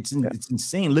 Yes. Like it's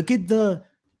insane. Look at the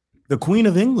the Queen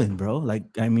of England, bro. Like,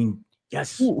 I mean,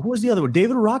 Yes. who was the other one?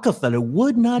 David Rockefeller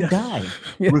would not die,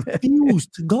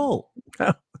 refused to go.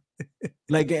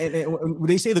 Like, and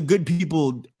they say the good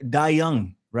people die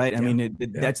young, right? I mean,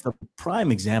 that's the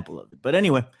prime example of it. But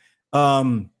anyway,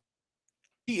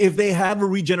 if they have a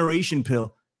regeneration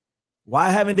pill, why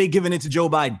haven't they given it to Joe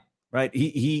Biden? Right?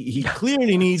 He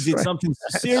clearly needs it something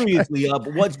seriously up.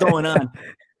 What's going on?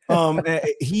 At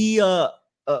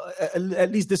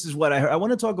least this is what I heard. I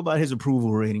want to talk about his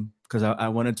approval rating because I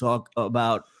want to talk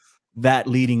about that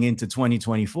leading into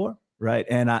 2024, right?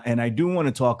 And I do want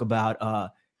to talk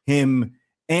about him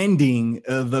ending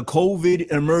the COVID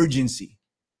emergency.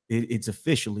 It's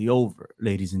officially over,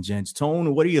 ladies and gents.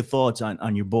 Tone, what are your thoughts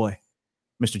on your boy,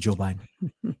 Mr. Joe Biden?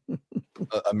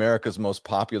 America's most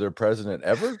popular president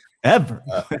ever?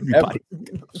 Everybody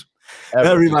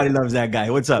loves that guy.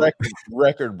 What's up?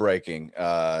 Record breaking.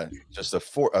 Just a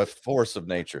force of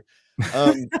nature.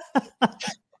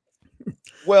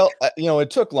 Well, it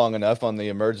took long enough on the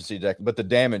emergency deck, but the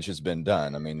damage has been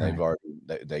done. I mean,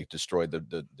 they destroyed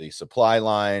the supply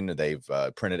line. They've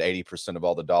printed 80% of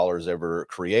all the dollars ever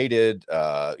created.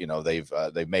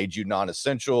 They've made you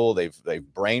non-essential. They've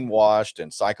brainwashed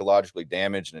and psychologically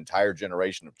damaged an entire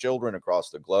generation of children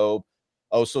across the globe.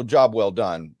 Oh, so job well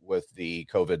done with the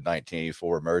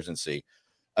COVID-19 emergency.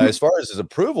 As far as his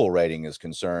approval rating is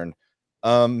concerned,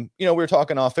 we were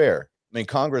talking off air. I mean,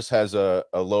 Congress has a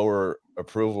lower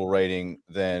approval rating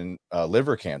than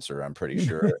liver cancer, I'm pretty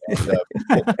sure.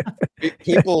 And,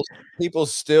 people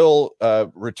still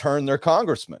return their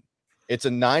congressman. It's a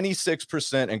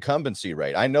 96% incumbency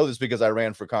rate. I know this because I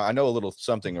ran for I know a little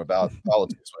something about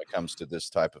politics when it comes to this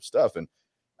type of stuff. And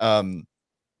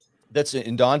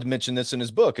and Don mentioned this in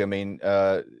his book. I mean,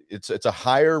 it's a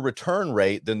higher return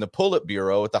rate than the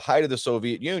Politburo at the height of the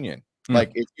Soviet Union.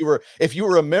 Like if you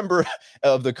were a member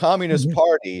of the Communist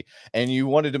Party and you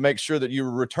wanted to make sure that you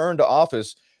were returned to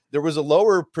office, there was a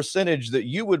lower percentage that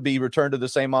you would be returned to the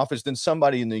same office than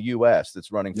somebody in the U.S.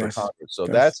 that's running for Congress. So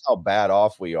that's how bad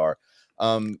off we are.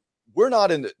 We're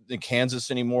not in Kansas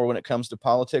anymore when it comes to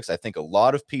politics. I think a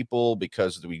lot of people,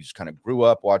 because we just kind of grew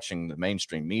up watching the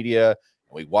mainstream media,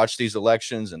 we watch these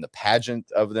elections and the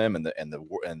pageant of them and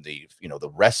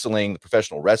the wrestling, the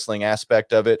professional wrestling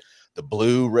aspect of it,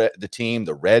 the team,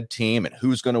 the red team, and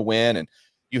who's going to win. And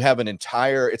you have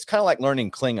it's kind of like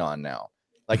learning Klingon now.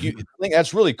 Like you think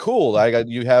that's really cool. Like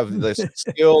you have this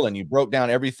skill and you broke down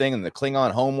everything and the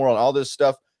Klingon homeworld, all this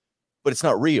stuff, but it's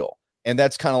not real. And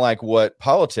that's kind of like what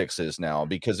politics is now,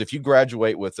 because if you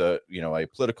graduate with a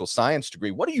political science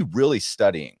degree, what are you really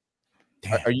studying?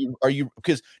 Are you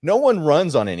because no one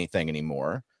runs on anything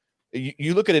anymore.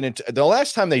 You look at it. The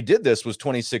last time they did this was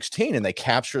 2016, and they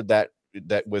captured that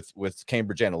with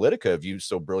Cambridge Analytica, you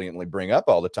so brilliantly bring up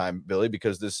all the time, Billy,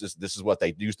 because this is what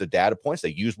they use, the data points. They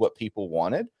used what people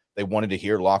wanted. They wanted to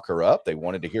hear lock her up. They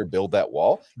wanted to hear build that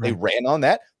wall. Right. They ran on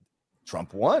that.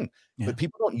 Trump won, but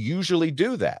people don't usually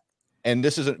do that. And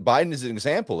Biden is an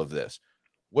example of this.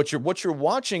 What you're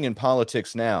watching in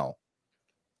politics now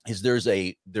is there's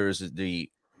the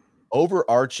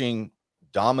overarching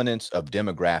dominance of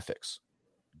demographics.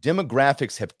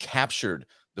 Demographics have captured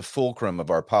the fulcrum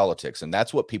of our politics, and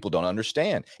that's what people don't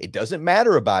understand. It doesn't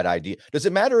matter about idea. Does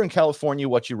it matter in California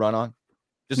what you run on?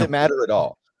 Does it matter at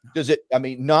all? Does it? I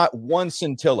mean, not one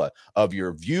scintilla of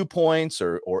your viewpoints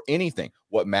or anything.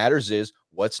 What matters is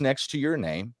what's next to your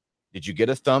name. Did you get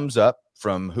a thumbs up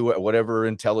from whatever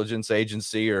intelligence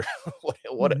agency or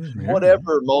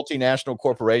whatever multinational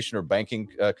corporation or banking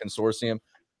consortium?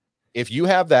 If you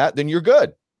have that, then you're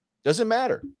good. Doesn't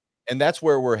matter. And that's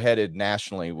where we're headed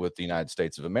nationally with the United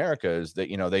States of America, is that,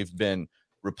 they've been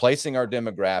replacing our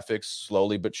demographics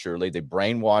slowly but surely. They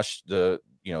brainwashed the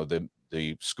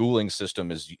schooling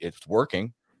system. It's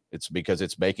working. It's because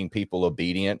it's making people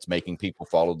obedient. It's making people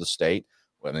follow the state.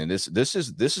 I mean, this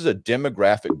is a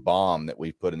demographic bomb that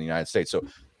we've put in the United States. So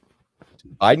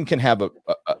Biden can have a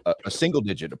single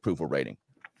digit approval rating.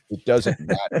 It doesn't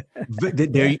matter.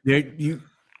 There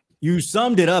you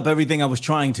summed it up, everything I was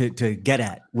trying to get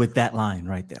at with that line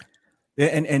right there.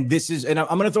 And this is, and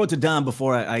I'm going to throw it to Don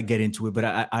before I get into it, but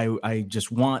I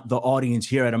just want the audience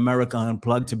here at America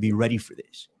Unplugged to be ready for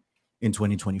this in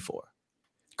 2024,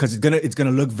 because it's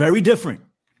gonna look very different.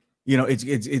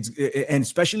 It's and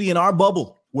especially in our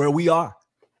bubble where we are,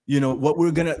 what we're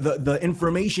the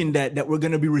information that we're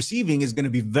gonna be receiving is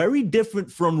gonna be very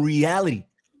different from reality.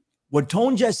 What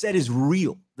Tone just said is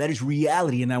real. That is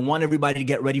reality, and I want everybody to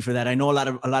get ready for that. I know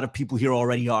a lot of people here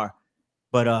already are,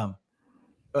 but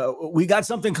we got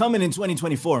something coming in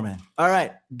 2024, man. All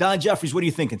right, Don Jeffries, what are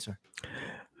you thinking, sir?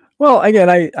 Well, again,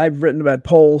 I've written about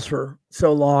polls for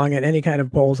so long and any kind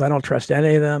of polls. I don't trust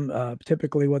any of them.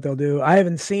 Typically what they'll do. I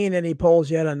haven't seen any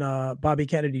polls yet on Bobby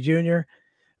Kennedy Jr.,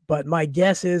 but my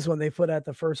guess is when they put out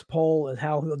the first poll is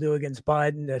how he'll do against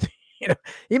Biden, that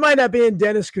he might not be in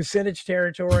Dennis Kucinich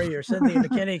territory or Cynthia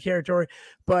McKinney territory,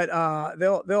 but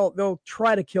they'll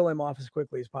try to kill him off as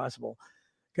quickly as possible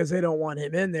because they don't want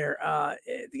him in there.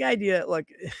 The idea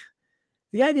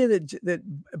that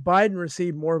Biden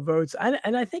received more votes,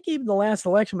 and I think even the last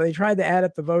election when they tried to add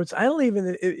up the votes, I don't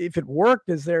even if it worked.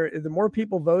 The more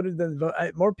people voted than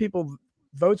more people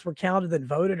votes were counted than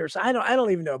voted, or so I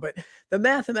don't even know. But the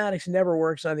mathematics never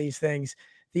works on these things.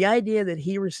 The idea that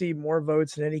he received more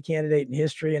votes than any candidate in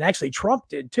history, and actually Trump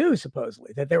did too,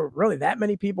 supposedly, that there were really that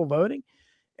many people voting,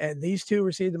 and these two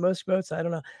received the most votes. I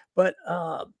don't know, but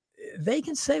they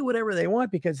can say whatever they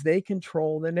want because they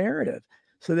control the narrative.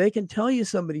 So they can tell you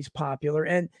somebody's popular,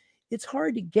 and it's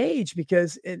hard to gauge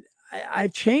because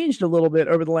I've changed a little bit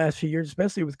over the last few years,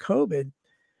 especially with COVID.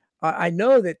 I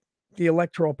know that the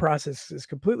electoral process is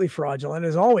completely fraudulent,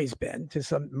 has always been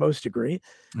to most degree.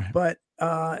 Right. But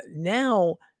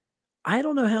now I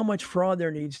don't know how much fraud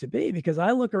there needs to be because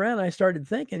I look around and I started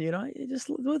thinking, just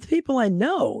with people I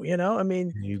know, I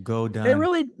mean, you go down. They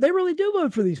really do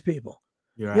vote for these people.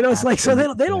 It's like, so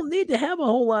they don't need to have a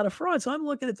whole lot of fraud. So I'm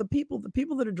looking at the people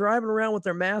that are driving around with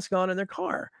their mask on in their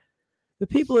car, the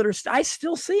people that are, I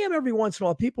still see them every once in a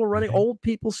while, people running, old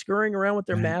people scurrying around with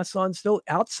their masks on, still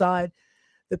outside.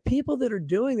 The people that are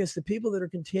doing this, the people that are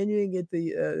continuing at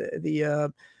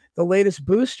the latest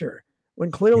booster, when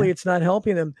clearly it's not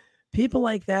helping them, people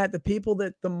like that,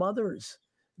 the mothers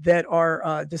that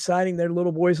are deciding their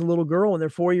little boy's a little girl when they're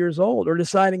 4 years old, or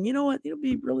deciding, you know what, it'll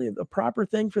be really the proper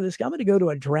thing for this guy. I'm going to go to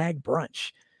a drag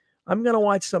brunch. I'm going to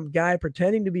watch some guy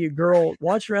pretending to be a girl,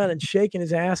 watch around and shaking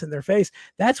his ass in their face.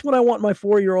 That's what I want my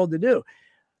 4-year-old to do.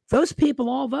 Those people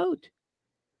all vote.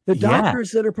 The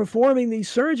doctors that are performing these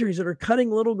surgeries that are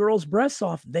cutting little girls' breasts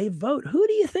off, they vote. Who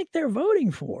do you think they're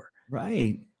voting for?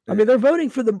 Right. I mean, they're voting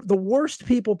for the worst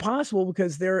people possible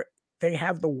because they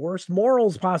have the worst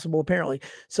morals possible, apparently.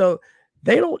 So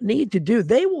they don't need to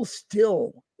they will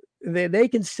still, they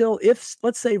can still, if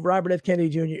let's say Robert F. Kennedy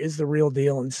Jr. is the real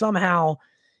deal and somehow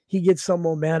he gets some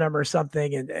momentum or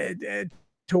something, and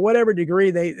to whatever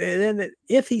degree then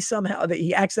if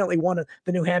he accidentally won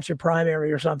the New Hampshire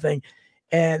primary or something,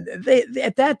 and they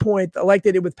at that point, like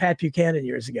they did with Pat Buchanan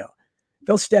years ago,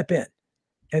 they'll step in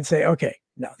and say, okay,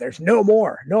 no, there's no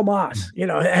mas,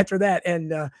 after that.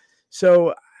 And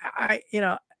so I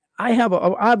have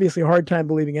obviously a hard time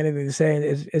believing anything they say.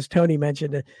 And as Tony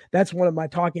mentioned, that's one of my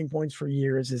talking points for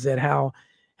years, is that how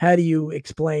do you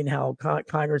explain how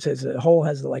Congress as a whole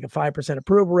has like a 5%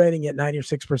 approval rating, yet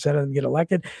 96% of them get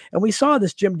elected? And we saw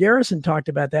this. Jim Garrison talked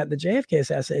about that in the JFK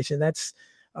assassination. That's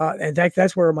in fact,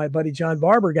 that's where my buddy John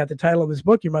Barber got the title of his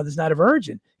book, Your Mother's Not a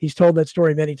Virgin. He's told that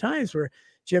story many times, where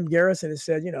Jim Garrison has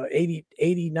said,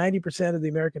 90% of the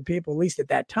American people, at least at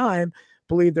that time,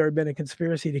 believed there had been a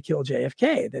conspiracy to kill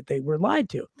JFK, that they were lied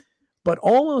to. But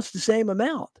almost the same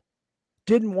amount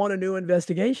didn't want a new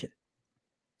investigation.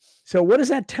 So what does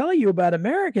that tell you about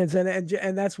Americans?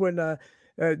 And that's when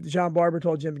John Barber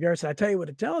told Jim Garrison, I tell you what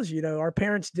it tells you, our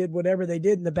parents did whatever they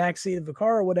did in the backseat of the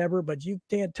car or whatever, but you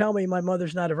can't tell me my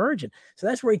mother's not a virgin. So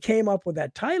that's where he came up with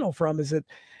that title from.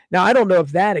 Now, I don't know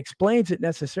if that explains it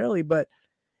necessarily, but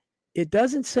it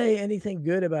doesn't say anything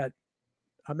good about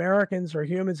Americans or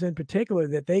humans in particular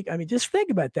just think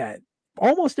about that.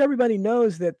 Almost everybody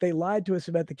knows that they lied to us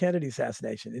about the Kennedy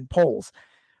assassination in polls,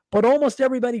 but almost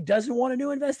everybody doesn't want a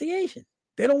new investigation.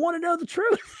 They don't want to know the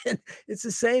truth. And it's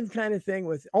the same kind of thing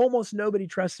with almost nobody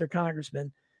trusts their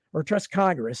congressman or trusts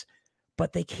Congress,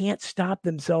 but they can't stop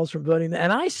themselves from voting.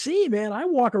 And I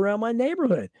walk around my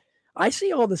neighborhood. I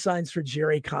see all the signs for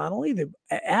Jerry Connolly, the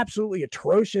absolutely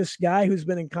atrocious guy who's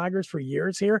been in Congress for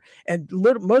years here and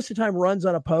most of the time runs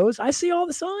unopposed. I see all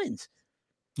the signs.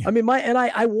 Yeah. I mean,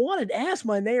 I wanted to ask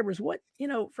my neighbors,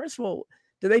 first of all,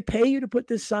 do they pay you to put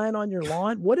this sign on your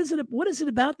lawn? What is it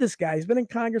about this guy? He's been in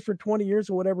Congress for 20 years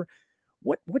or whatever.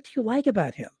 What do you like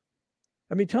about him?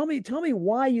 I mean, tell me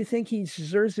why you think he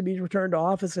deserves to be returned to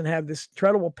office and have this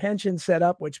incredible pension set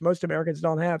up, which most Americans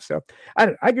don't have. So I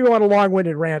could go on a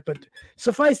long-winded rant, but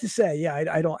suffice to say,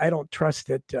 I don't trust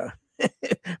that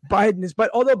Biden is. But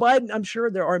although Biden, I'm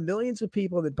sure there are millions of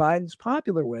people that Biden's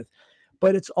popular with,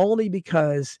 but it's only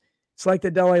because it's like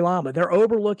the Dalai Lama. They're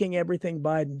overlooking everything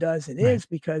Biden does and is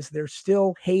because they're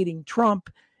still hating Trump,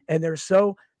 and they're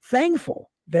so thankful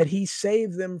that he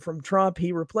saved them from Trump.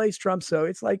 He replaced Trump. So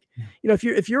it's like,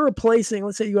 if you're replacing,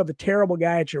 let's say you have a terrible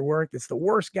guy at your work that's the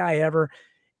worst guy ever,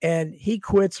 and he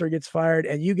quits or gets fired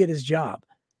and you get his job.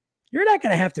 you're not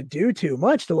going to have to do too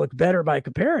much to look better by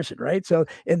comparison, right? So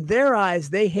in their eyes,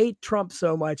 they hate Trump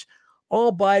so much.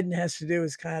 All Biden has to do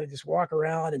is kind of just walk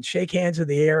around and shake hands in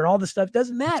the air, and all this stuff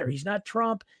doesn't matter. He's not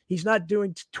Trump. He's not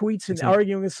doing tweets and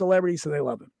arguing with celebrities, so they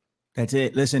love him. That's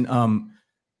it. Listen,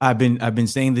 I've been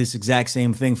saying this exact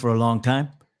same thing for a long time.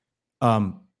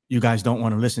 You guys don't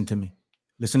want to listen to me.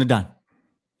 Listen to Don.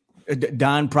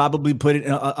 Don probably put it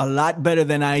a lot better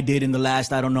than I did in the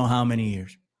last, I don't know how many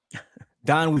years.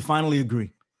 Don, we finally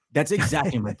agree. That's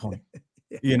exactly my point.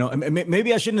 You know,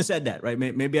 maybe I shouldn't have said that, right?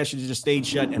 Maybe I should have just stayed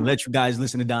shut and let you guys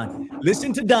listen to Don.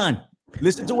 Listen to Don.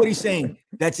 Listen to what he's saying.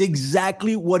 That's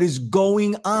exactly what is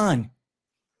going on.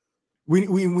 We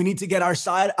need to get our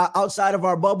side outside of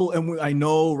our bubble. And I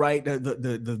know, right,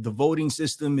 the voting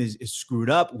system is screwed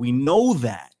up. We know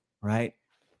that, right?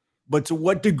 But to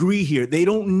what degree here? They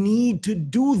don't need to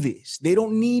do this. They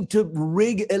don't need to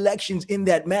rig elections in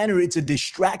that manner. It's a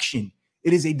distraction.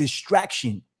 It is a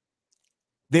distraction.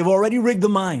 They've already rigged the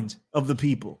minds of the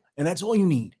people, and that's all you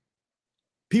need.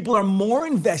 People are more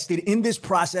invested in this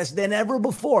process than ever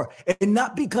before, and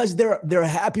not because they're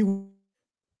happy.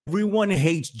 Everyone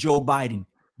hates Joe Biden.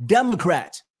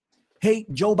 Democrats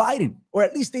hate Joe Biden, or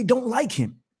at least they don't like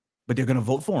him, but they're going to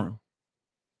vote for him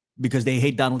because they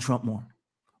hate Donald Trump more,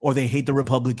 or they hate the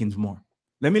Republicans more.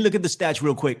 Let me look at the stats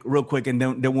real quick, and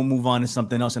then we'll move on to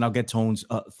something else, and I'll get Tone's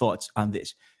thoughts on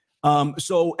this.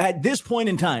 So at this point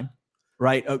in time,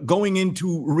 right, going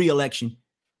into re-election,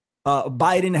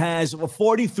 Biden has a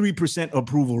 43%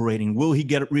 approval rating. Will he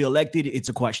get reelected? It's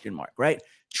a question mark, right?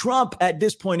 Trump at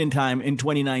this point in time in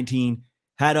 2019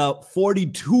 had a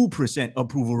 42%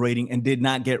 approval rating and did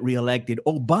not get reelected.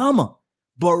 Barack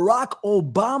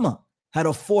Obama had a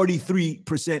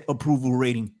 43% approval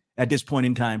rating at this point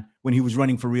in time when he was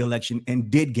running for reelection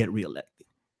and did get reelected.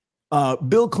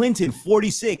 Bill Clinton,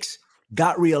 46,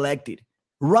 got reelected.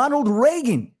 Ronald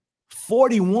Reagan,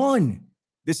 41.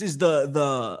 This is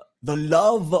the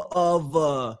love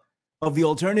of the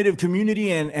alternative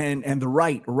community and the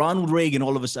right. Ronald Reagan,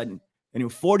 all of a sudden, and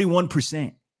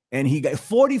 41%, and he got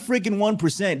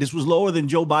 1%. This was lower than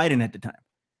Joe Biden at the time,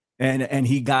 and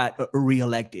he got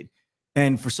reelected.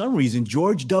 And for some reason,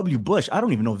 George W. Bush, I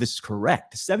don't even know if this is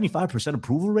correct, 75%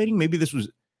 approval rating. Maybe this was,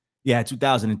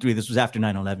 2003. This was after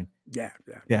 9/11. Yeah,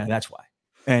 that's why.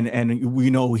 And we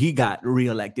know he got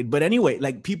reelected. But anyway,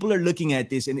 like, people are looking at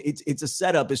this, and it's a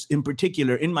setup, in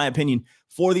particular, in my opinion,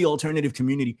 for the alternative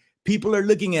community. People are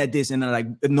looking at this and they're like,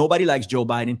 nobody likes Joe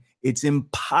Biden. It's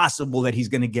impossible that he's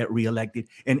going to get reelected.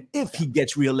 And if he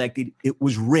gets reelected, it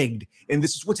was rigged. And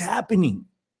this is what's happening.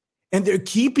 And they're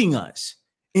keeping us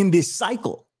in this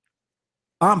cycle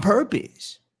on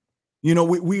purpose. You know,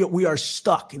 we are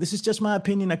stuck. This is just my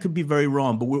opinion. I could be very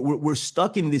wrong, but we're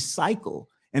stuck in this cycle.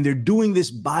 And they're doing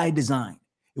this by design.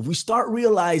 If we start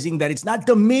realizing that it's not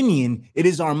dominion, it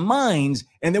is our minds,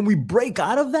 and then we break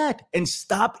out of that and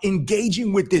stop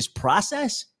engaging with this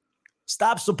process,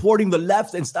 stop supporting the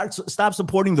left and stop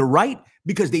supporting the right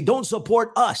because they don't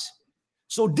support us.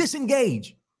 So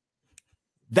disengage.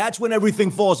 That's when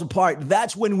everything falls apart.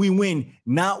 That's when we win,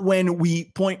 not when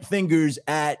we point fingers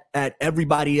at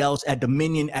everybody else, at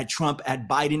Dominion, at Trump, at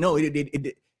Biden. No,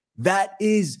 that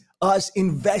is us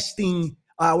investing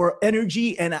our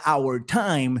energy and our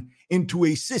time into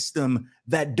a system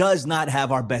that does not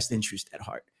have our best interest at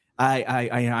heart.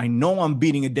 I know I'm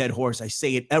beating a dead horse. I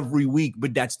say it every week,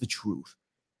 but that's the truth.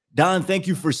 Don, thank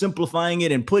you for simplifying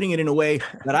it and putting it in a way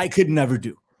that I could never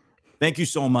do. Thank you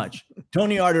so much.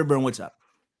 Tony Arterburn, what's up?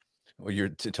 Well, you're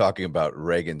talking about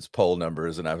Reagan's poll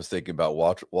numbers, and I was thinking about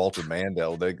Walter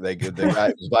Mandel. They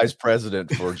got vice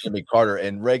president for Jimmy Carter,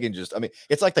 and Reagan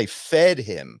it's like they fed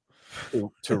him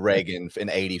to Reagan in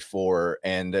 84,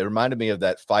 and it reminded me of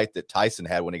that fight that Tyson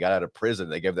had when he got out of prison.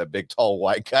 They gave that big tall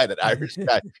white guy, that Irish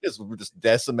guy, just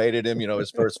decimated him,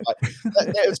 his first fight.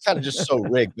 It was kind of just so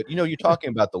rigged. But you're talking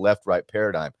about the left-right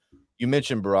paradigm. You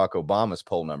mentioned Barack Obama's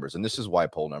poll numbers, and this is why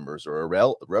poll numbers are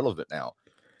irrelevant now.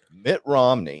 Mitt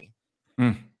Romney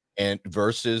and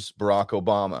versus Barack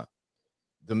Obama,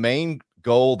 the main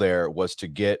goal there was to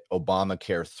get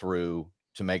Obamacare through,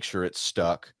 to make sure it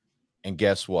stuck. And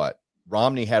guess what?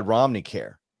 Romney had Romney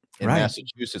Care in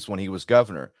Massachusetts when he was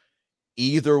governor.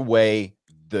 Either way,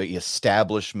 the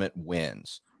establishment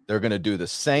wins. They're going to do the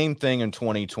same thing in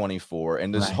 2024.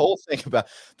 And this whole thing about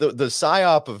the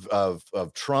psyop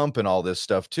of Trump and all this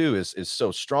stuff too is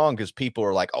so strong, because people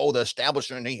are like, oh, the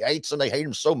establishment, he hates him. They hate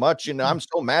him so much. I'm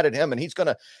so mad at him. And he's going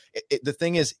to, the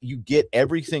thing is, you get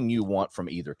everything you want from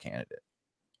either candidate.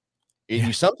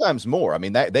 You sometimes more. I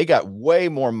mean, they got way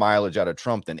more mileage out of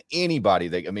Trump than anybody.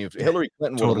 If Hillary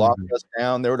Clinton would have locked us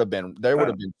down, there would have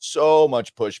been so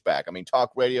much pushback. I mean,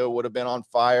 talk radio would have been on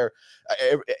fire.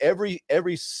 Every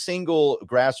single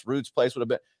grassroots place would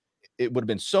have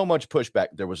been so much pushback.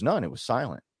 There was none. It was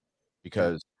silent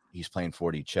because he's playing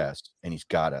 4D chess and he's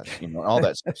got us, all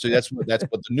that stuff. So that's what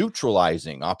the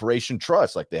neutralizing Operation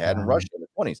Trust, like they had in Russia in the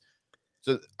 20s.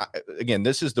 So again,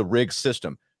 this is the rigged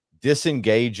system.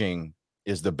 Disengaging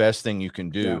is the best thing you can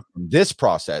do in this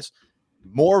process.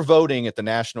 More voting at the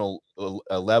national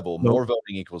level, more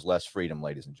voting equals less freedom,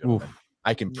 ladies and gentlemen.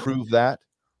 I can prove that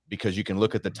because you can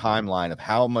look at the timeline of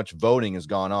how much voting has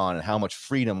gone on and how much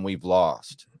freedom we've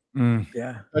lost.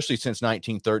 Especially since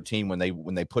 1913 when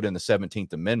they put in the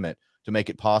 17th Amendment to make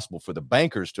it possible for the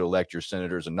bankers to elect your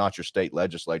senators and not your state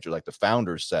legislature like the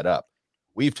founders set up.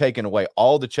 We've taken away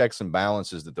all the checks and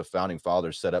balances that the founding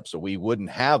fathers set up so we wouldn't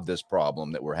have this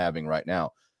problem that we're having right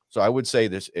now. So I would say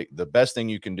the best thing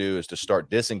you can do is to start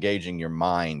disengaging your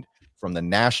mind from the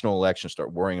national election,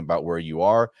 start worrying about where you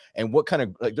are and what kind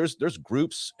of, like, there's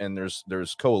groups and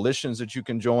there's coalitions that you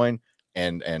can join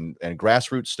and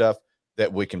grassroots stuff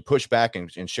that we can push back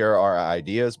and share our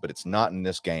ideas, but it's not in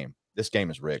this game. This game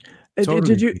is rigged.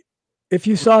 If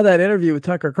you saw that interview with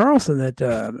Tucker Carlson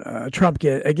that Trump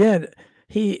get again,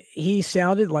 he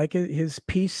sounded like his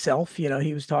peace self.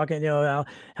 He was talking,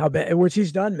 how bad, which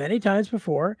he's done many times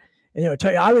before. And,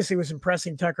 obviously was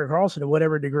impressing Tucker Carlson to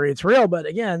whatever degree it's real. But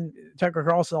again, Tucker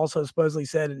Carlson also supposedly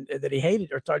said that he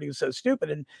hated or thought he was so stupid.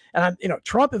 And I'm,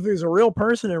 Trump, if he was a real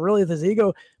person and really with his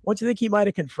ego, don't you think he might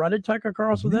have confronted Tucker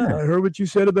Carlson with that? I heard what you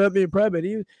said about me in private.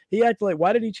 He acted like,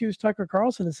 why did he choose Tucker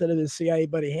Carlson instead of his CIA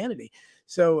buddy Hannity?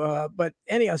 So, but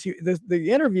anyhow,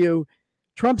 the interview,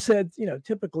 Trump said,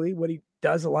 typically what he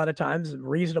does a lot of times,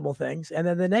 reasonable things. And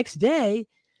then the next day,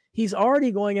 he's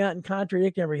already going out and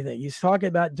contradicting everything. He's talking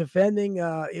about defending,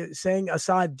 saying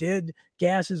Assad did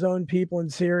gas his own people in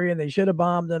Syria and they should have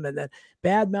bombed them, and then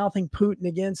bad mouthing Putin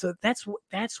again. So that's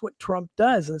what Trump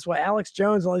does. And that's why Alex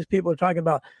Jones and all these people are talking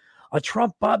about a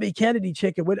Trump Bobby Kennedy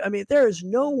chicken. There is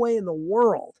no way in the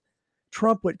world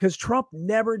Trump would, because Trump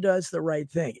never does the right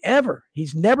thing ever.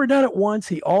 He's never done it once.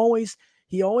 He always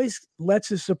lets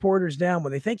his supporters down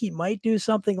when they think he might do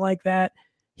something like that.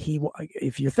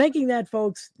 If you're thinking that,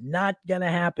 folks, not going to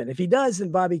happen. If he does,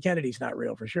 then Bobby Kennedy's not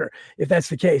real for sure, if that's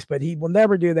the case. But he will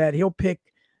never do that. He'll pick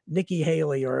Nikki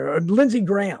Haley or Lindsey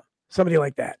Graham, somebody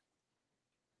like that.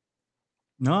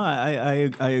 No,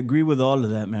 I agree with all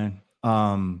of that, man.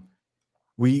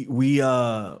 We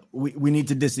need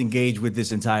to disengage with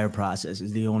this entire process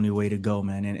is the only way to go,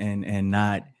 man, and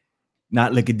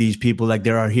not look at these people like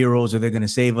they're our heroes or they're going to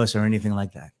save us or anything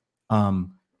like that. All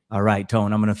right,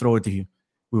 Tone, I'm going to throw it to you.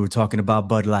 We were talking about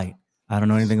Bud Light. I don't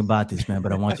know anything about this, man,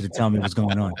 but I want you to tell me what's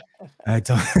going on. All right,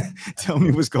 tell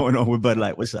me what's going on with Bud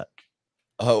Light. What's up?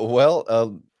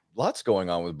 Lots going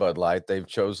on with Bud Light. They've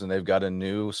got a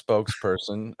new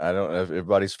spokesperson. I don't know if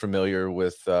everybody's familiar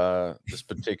with this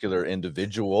particular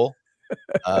individual.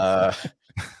 And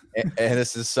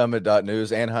this is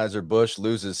Summit.News. Anheuser-Busch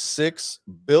loses $6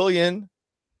 billion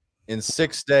in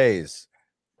 6 days.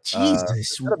 Jesus,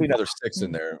 there's gotta be another 6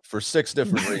 in there for 6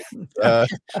 different reasons.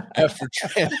 After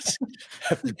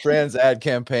trans ad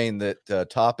campaign that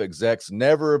top execs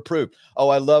never approved. Oh,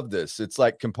 I love this. It's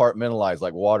like compartmentalized,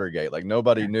 like Watergate. Like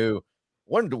nobody knew.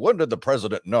 When did the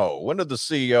president know? When did the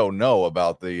CEO know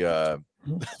about the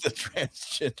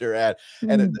transgender ad?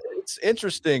 And it's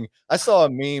interesting. I saw a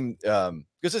meme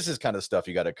because this is kind of stuff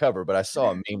you got to cover. But I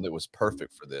saw a meme that was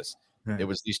perfect for this. Right. It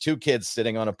was these 2 kids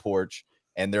sitting on a porch.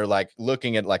 And they're like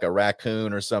looking at like a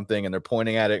raccoon or something, and they're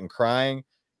pointing at it and crying.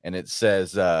 And it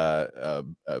says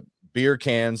beer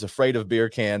cans, afraid of beer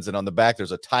cans. And on the back,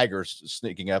 there's a tiger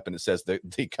sneaking up, and it says the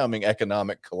coming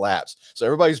economic collapse. So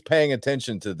everybody's paying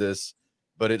attention to this,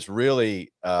 but it's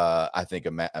really, I think,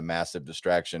 a massive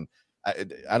distraction.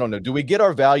 I don't know. Do we get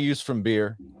our values from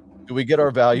beer? Do we get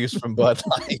our values from Bud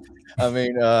Light? I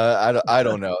mean, I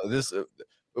don't know.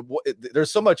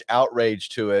 There's so much outrage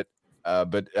to it.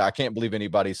 But I can't believe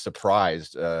anybody's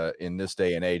surprised in this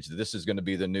day and age that this is going to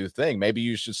be the new thing. Maybe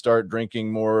you should start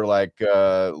drinking more like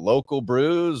local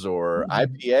brews or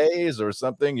IPAs or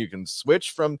something. You can switch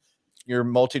from your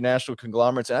multinational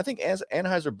conglomerates. And I think as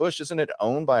Anheuser-Busch, isn't it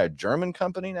owned by a German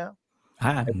company now?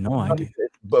 I have no idea.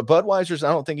 But Budweiser's,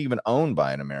 I don't think, even owned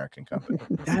by an American company.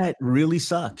 That really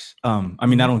sucks. I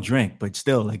mean, I don't drink, but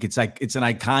still, it's an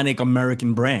iconic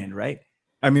American brand, right?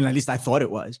 I mean, at least I thought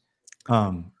it was.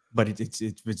 But if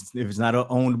it's not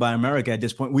owned by America at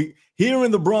this point, we here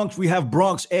in the Bronx, we have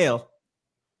Bronx Ale.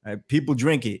 People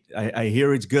drink it. I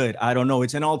hear it's good. I don't know.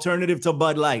 It's an alternative to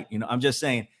Bud Light. I'm just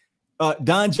saying.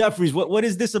 Don Jeffries, what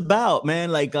is this about,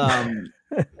 man? Like,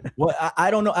 well,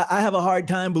 I don't know. I have a hard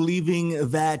time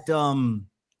believing that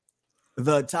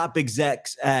the top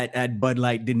execs at Bud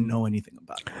Light didn't know anything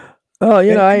about it. Oh,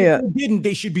 you know, if they didn't.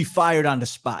 They should be fired on the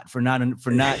spot for not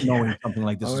knowing something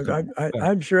like this.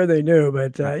 I'm sure they knew,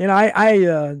 but you know,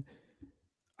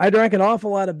 I drank an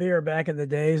awful lot of beer back in the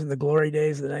days, in the glory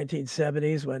days of the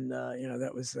 1970s, when you know,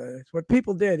 that was what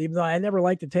people did. Even though I never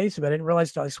liked the taste of it, I didn't realize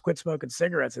until I quit smoking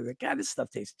cigarettes. I was like, God, this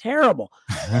stuff tastes terrible.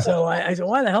 So I said,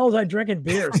 why the hell was I drinking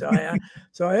beer?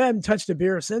 So I haven't touched a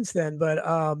beer since then. But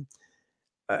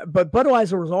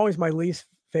Budweiser was always my least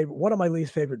favorite, one of my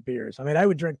least favorite beers. I mean, I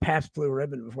would drink Pabst Blue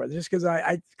Ribbon before, just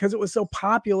because it was so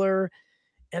popular.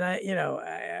 And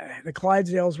the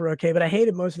Clydesdales were okay, but I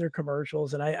hated most of their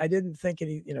commercials, and I didn't think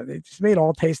they just made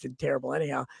all tasted terrible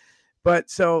anyhow. But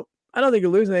so I don't think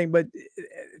you're losing anything. But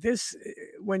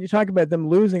when you talk about them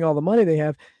losing all the money they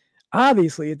have,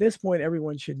 obviously at this point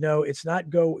everyone should know it's not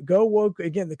go woke.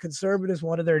 Again, the conservatives,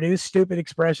 one of their new stupid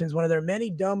expressions, one of their many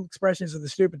dumb expressions of the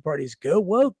stupid party is go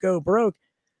woke, go broke.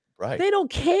 Right? They don't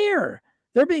care.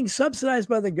 They're being subsidized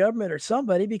by the government or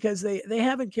somebody because they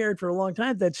haven't cared for a long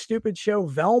time. That stupid show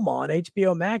Velma on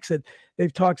HBO Max that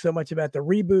they've talked so much about, the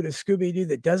reboot of Scooby-Doo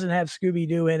that doesn't have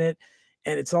Scooby-Doo in it.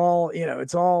 And it's all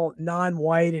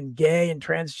non-white and gay and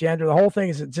transgender. The whole thing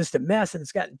is just a mess, and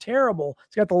it's gotten terrible.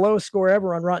 It's got the lowest score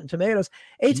ever on Rotten Tomatoes.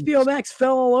 HBO Max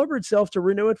fell all over itself to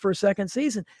renew it for a second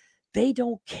season. They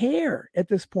don't care at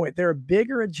this point. There are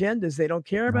bigger agendas. They don't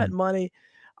care about money.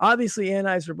 Obviously,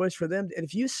 Anheuser-Busch for them. And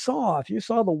if you saw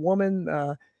the woman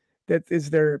that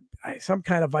is their some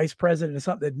kind of vice president or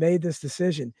something that made this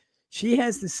decision, she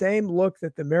has the same look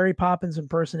that the Mary Poppins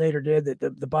impersonator did, that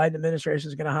the Biden administration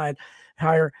is going to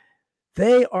hire.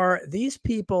 They are these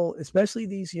people, especially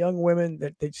these young women,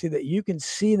 that they see that you can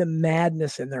see the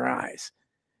madness in their eyes.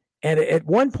 And at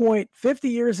one point, 50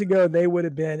 years ago, they would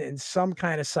have been in some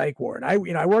kind of psych ward. I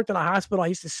worked in a hospital. I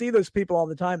used to see those people all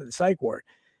the time in the psych ward.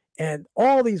 And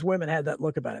all these women had that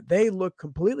look about it. They look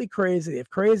completely crazy. They have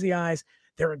crazy eyes.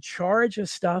 They're in charge of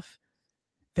stuff.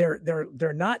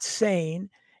 They're not sane.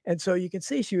 And so you can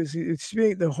see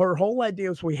her whole idea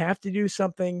was we have to do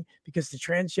something because the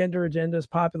transgender agenda is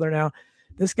popular now.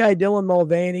 This guy, Dylan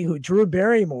Mulvaney, who Drew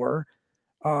Barrymore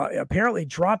apparently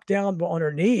dropped down on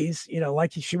her knees,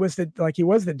 like he was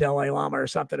the Dalai Lama or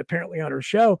something, apparently on her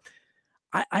show.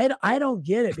 I don't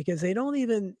get it, because they don't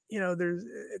even,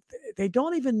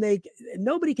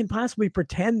 nobody can possibly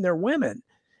pretend they're women.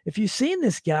 If you've seen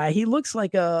this guy, he looks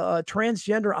like a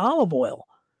transgender olive oil.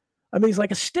 I mean, he's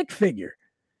like a stick figure,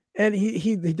 and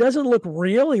he doesn't look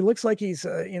real. He looks like he's,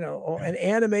 an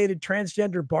animated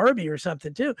transgender Barbie or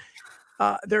something too.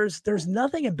 There's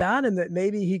nothing about him that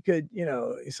maybe he could,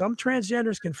 some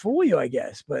transgenders can fool you, I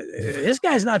guess, but this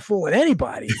guy's not fooling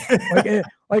anybody.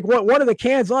 Like what one of the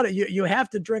cans on it, you have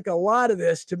to drink a lot of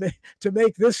this to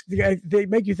make this, they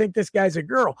make you think this guy's a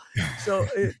girl. So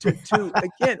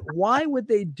again, why would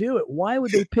they do it? Why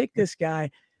would they pick this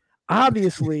guy?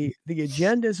 Obviously, the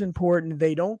agenda is important.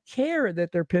 They don't care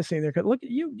that they're pissing their. Look,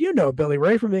 Billy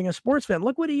Ray, from being a sports fan.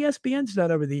 Look what ESPN's done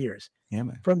over the years. Yeah,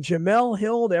 man. From Jamel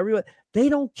Hill to everyone, they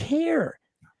don't care.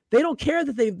 They don't care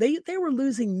that they were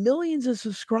losing millions of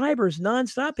subscribers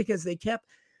nonstop because they kept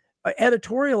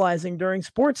editorializing during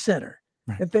SportsCenter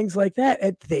and things like that.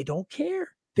 And they don't care.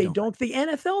 They don't. The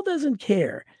NFL doesn't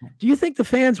care. Do you think the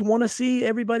fans want to see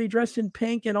everybody dressed in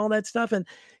pink and all that stuff, and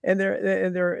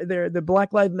they're the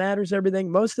Black Lives Matters,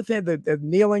 everything? Most of the fans, they're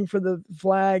kneeling for the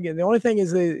flag, and the only thing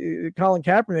is Colin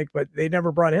Kaepernick, but they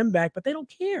never brought him back. But they don't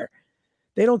care.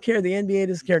 They don't care. The NBA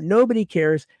doesn't care. Nobody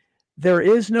cares. There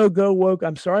is no go woke.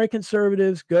 I'm sorry,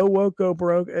 conservatives. Go woke, go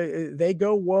broke. They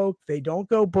go woke. They don't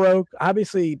go broke.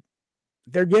 Obviously,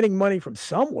 they're getting money from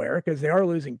somewhere because they are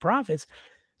losing profits.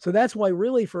 So that's why,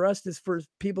 really, for us, for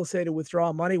people say to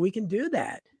withdraw money, we can do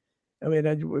that. I mean,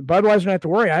 Budweiser don't have to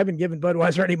worry. I haven't given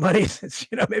Budweiser any money since,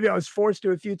 maybe I was forced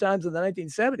to a few times in the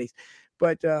 1970s.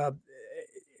 But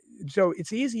so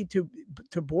it's easy to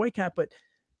boycott, but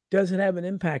does it have an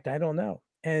impact? I don't know.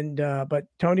 And but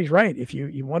Tony's right. If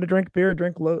you want to drink beer,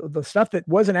 drink the stuff that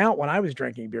wasn't out when I was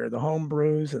drinking beer, the home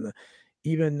brews and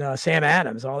even Sam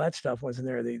Adams, all that stuff wasn't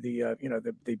there.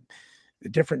 The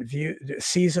different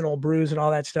seasonal brews and all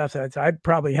that stuff. I'd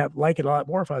probably like it a lot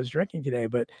more if I was drinking today,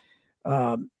 but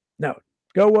no,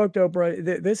 go woke, bro.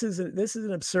 This is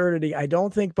an absurdity. I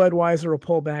don't think Budweiser will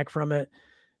pull back from it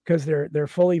because they're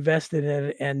fully vested in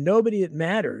it, and nobody that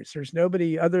matters. There's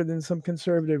nobody other than some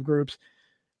conservative groups.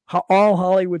 All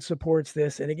Hollywood supports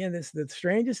this. And again, the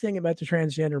strangest thing about the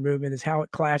transgender movement is how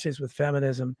it clashes with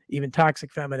feminism, even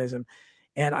toxic feminism.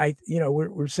 And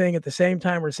we're seeing at the same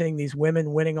time, we're seeing these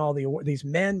women winning these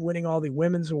men winning all the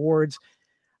women's awards.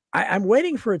 I'm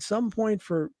waiting for at some point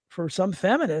for some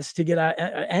feminists to get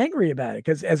angry about it,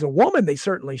 because as a woman, they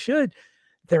certainly should.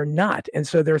 They're not. And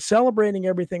so they're celebrating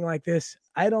everything like this.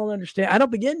 I don't understand. I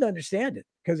don't begin to understand it,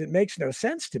 because it makes no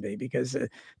sense to me, because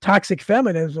toxic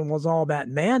feminism was all about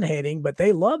man hating, but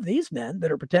they love these men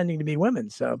that are pretending to be women.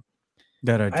 So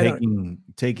that are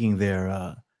taking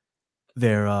their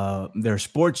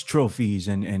sports trophies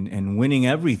and winning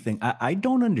everything. I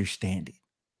don't understand it.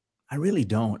 I really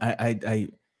don't. I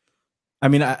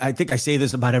mean, I think I say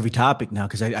this about every topic now,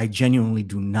 because I genuinely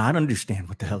do not understand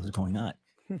what the hell is going on.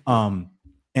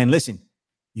 And listen,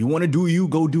 you want to do you,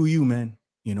 go do you, man.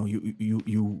 You know,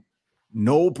 you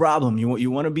no problem. You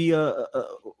want to be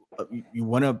you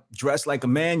want to dress like a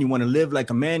man. You want to live like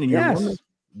a man, and you're a woman.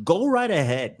 Go right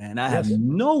ahead, man. I have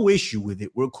no issue with it.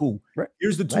 We're cool. Right.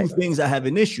 Here's the two things I have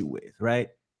an issue with, right?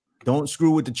 Don't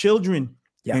screw with the children,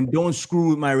 and don't screw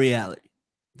with my reality.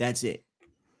 That's it.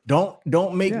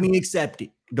 Don't make me accept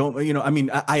it. Don't, I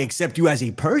mean, I accept you as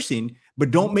a person,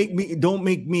 but don't make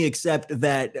me accept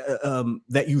that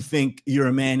that you think you're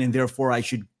a man, and therefore I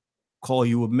should call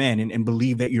you a man and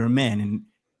believe that you're a man and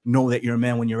know that you're a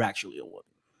man when you're actually a woman.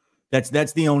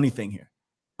 That's the only thing here.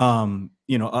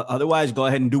 Otherwise, go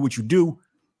ahead and do what you do.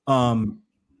 Have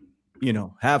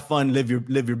fun, live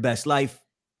your best life.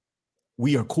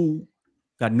 We are cool.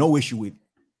 Got no issue with it.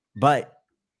 But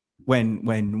when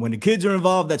the kids are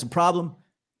involved, that's a problem.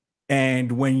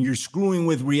 And when you're screwing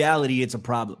with reality, it's a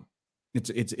problem.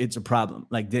 It's a problem.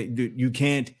 Like you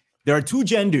can't. There are two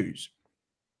genders.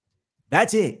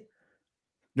 That's it.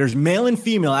 There's male and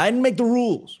female. I didn't make the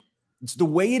rules. It's the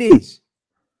way it is.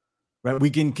 Right? We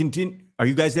can continue. Are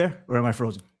you guys there, or am I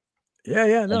frozen?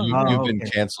 Yeah. No, you've been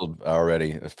canceled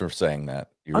already for saying that.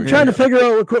 I'm trying to figure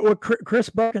out what Chris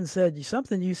Buchan said.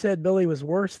 Something you said, Billy, was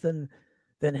worse than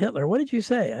Hitler. What did you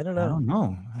say? I don't know. I don't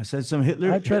know. I said some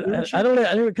Hitler. I don't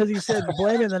know, because you said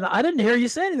blaming I didn't hear you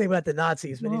say anything about the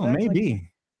Nazis. But maybe.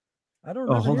 I don't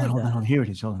know. Hold on. Here it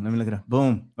is. Hold on. Let me look it up.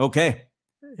 Boom. Okay.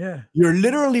 Yeah. You're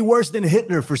literally worse than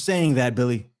Hitler for saying that,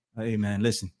 Billy. Hey, man,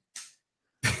 listen.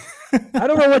 I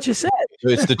don't know what you said.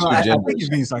 It's the two genders. I think he's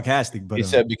being sarcastic, but he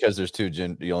said because there's two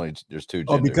genders. There's two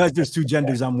genders. Oh, because there's two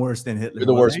genders, I'm worse than Hitler. You're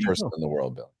the worst person in the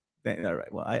world, Bill. All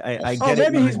right. Well, I get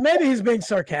it. Maybe he's being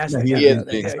sarcastic. He is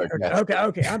being sarcastic.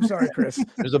 Okay. I'm sorry, Chris.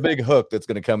 There's a big hook that's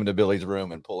going to come into Billy's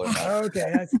room and pull him out.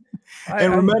 Okay.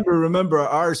 Remember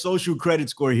our social credit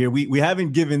score here. We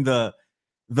haven't given the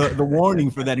warning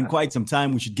for that in quite some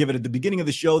time. We should give it at the beginning of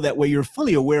the show. That way you're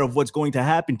fully aware of what's going to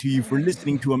happen to you for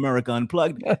listening to America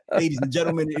Unplugged. Ladies and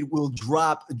gentlemen, it will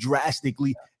drop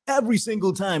drastically every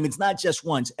single time. It's not just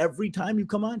once. Every time you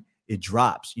come on, it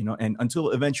drops, and until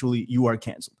eventually you are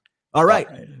canceled. All right.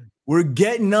 We're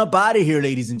getting up out of here,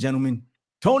 ladies and gentlemen.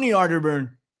 Tony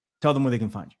Arterburn, tell them where they can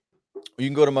find you. You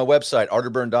can go to my website,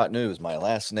 arterburn.news, my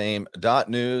last name,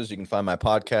 .news. You can find my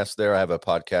podcast there. I have a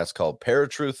podcast called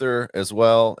Paratruther as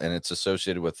well, and it's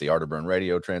associated with the Arterburn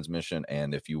radio transmission.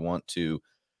 And if you want to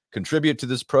contribute to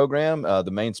this program, the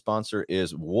main sponsor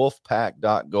is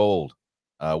wolfpack.gold.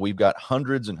 We've got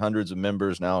hundreds and hundreds of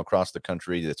members now across the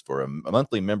country. It's for a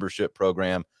monthly membership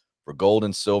program for gold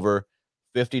and silver,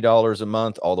 $50 a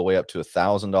month, all the way up to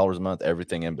 $1,000 a month,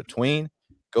 everything in between.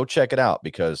 Go check it out,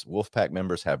 because Wolfpack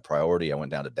members have priority. I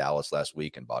went down to Dallas last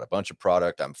week and bought a bunch of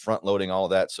product. I'm front loading all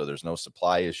that, so there's no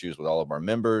supply issues with all of our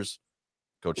members.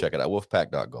 Go check it out,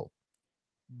 wolfpack.gold.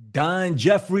 Don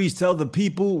Jeffries, tell the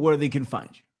people where they can find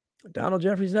you.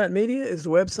 DonaldJeffries.media is the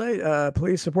website.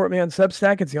 Please support me on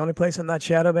Substack. It's the only place I'm not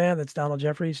shadow banned. That's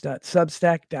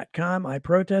DonaldJeffries.substack.com. I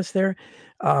protest there.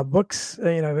 Books,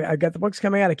 I've got the books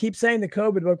coming out. I keep saying the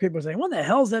COVID book. People are saying, when the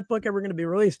hell is that book ever going to be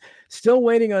released? Still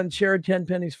waiting on Shared 10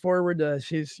 Pennies Forward.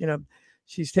 She's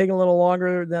taking a little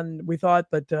longer than we thought,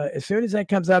 but as soon as that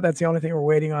comes out, that's the only thing we're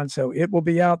waiting on. So it will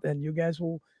be out, and you guys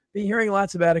will be hearing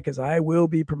lots about it, because I will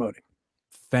be promoting.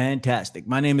 Fantastic.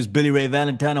 My name is Billy Ray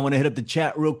Valentine. I want to hit up the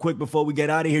chat real quick before we get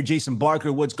out of here. Jason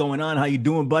Barker, what's going on? How you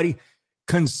doing, buddy?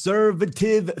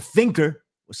 Conservative Thinker.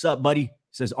 What's up, buddy?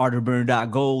 Says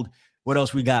arterburn.gold. What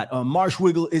else we got? Marsh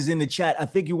Wiggle is in the chat. I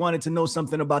think you wanted to know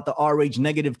something about the RH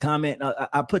negative comment.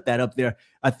 I put that up there.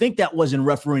 I think that was in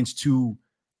reference to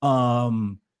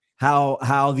how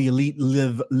the elite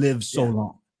live so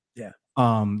long.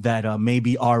 That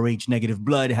maybe RH negative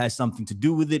blood has something to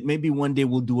do with it. Maybe one day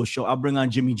we'll do a show. I'll bring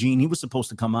on Jimmy Jean. He was supposed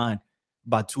to come on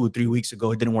about 2 or 3 weeks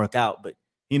ago. It didn't work out, but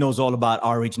he knows all about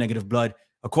RH negative blood.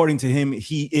 According to him,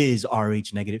 he is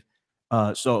RH negative.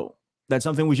 So that's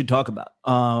something we should talk about.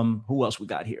 Who else we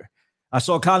got here? I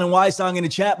saw Colin Wysong in the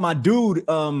chat. My dude,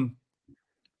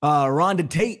 Rhonda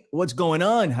Tate, what's going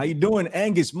on? How you doing?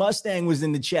 Angus Mustang was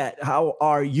in the chat. How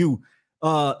are you?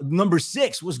 Number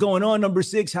 6, what's going on? Number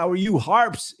 6, how are you?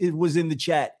 Harps, it was in the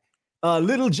chat.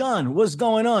 Little John, what's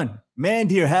going on? Man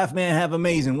dear, half man, half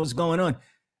amazing. What's going on?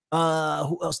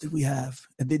 Who else did we have?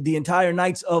 The entire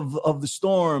Knights of the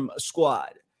Storm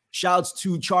squad. Shouts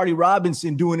to Charlie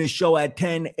Robinson doing his show at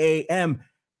 10 a.m.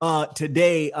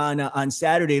 Today on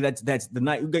Saturday. That's the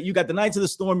night. You got the Knights of the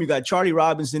Storm. You got Charlie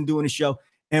Robinson doing a show.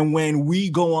 And when we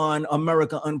go on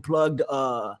America Unplugged,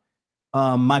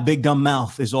 My Big Dumb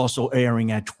Mouth is also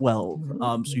airing at 12.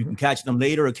 So you can catch them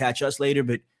later or catch us later,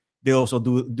 but they also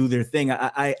do their thing.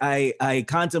 I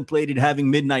contemplated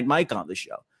having Midnight Mike on the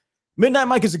show. Midnight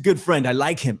Mike is a good friend. I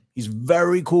like him. He's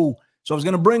very cool. So I was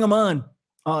going to bring him on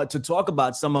to talk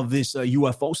about some of this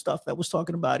UFO stuff that was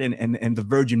talking about and the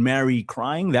Virgin Mary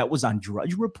crying. That was on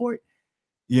Drudge Report.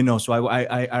 You know, so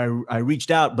I reached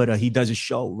out, but he does a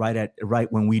show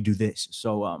right when we do this.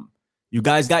 So you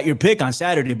guys got your pick on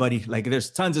Saturday, buddy. Like there's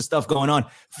tons of stuff going on.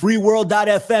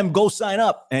 Freeworld.fm, go sign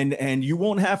up, and you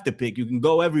won't have to pick. You can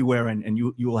go everywhere, and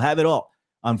you will have it all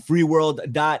on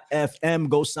freeworld.fm.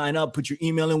 Go sign up, put your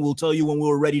email in. We'll tell you when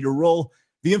we're ready to roll.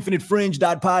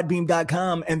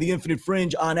 TheInfiniteFringe.podbeam.com and The Infinite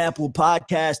Fringe on Apple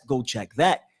Podcast. Go check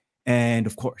that. And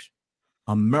of course,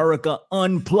 America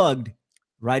Unplugged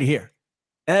right here.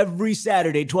 Every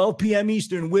Saturday, 12 p.m.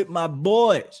 Eastern with my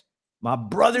boys, my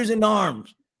brothers in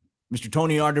arms, Mr.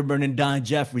 Tony Arterburn and Don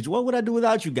Jeffries. What would I do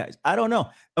without you guys? I don't know.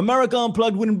 America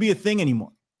Unplugged wouldn't be a thing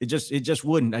anymore. It just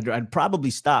wouldn't. I'd probably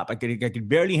stop. I could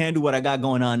barely handle what I got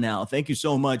going on now. Thank you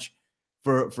so much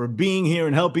for being here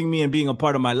and helping me and being a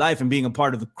part of my life and being a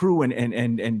part of the crew.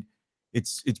 And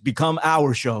it's become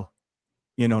our show,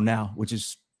 you know, now, which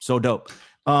is so dope.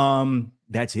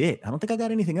 That's it. I don't think I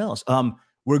got anything else.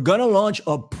 We're gonna launch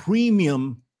a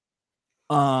premium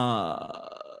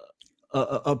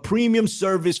a premium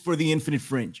service for the Infinite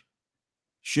Fringe.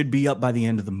 Should be up by the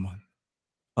end of the month.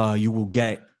 You will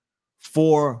get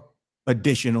 4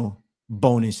 additional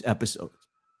bonus episodes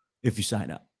if you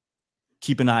sign up.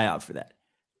 Keep an eye out for that.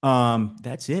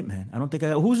 That's it, man. I don't think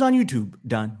who's on YouTube,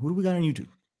 Don? Who do we got on YouTube?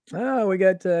 Oh, we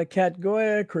got Kat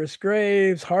Goya, Chris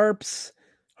Graves, Harps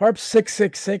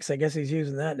 666. I guess he's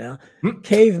using that now.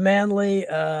 Cave Manley.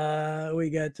 We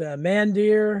got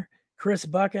Mandeer, Chris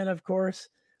Buchan, of course,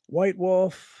 White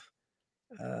Wolf.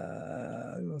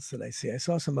 What else did I see? I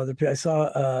saw some other people. I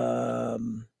saw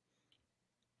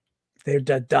they're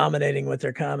dominating with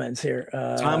their comments here.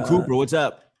 Tom Cooper, what's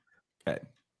up? Okay.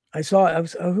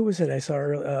 Who was it? I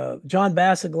saw John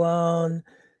Bassaglone,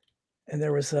 and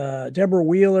there was Deborah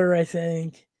Wheeler, I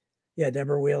think. Yeah,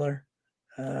 Deborah Wheeler.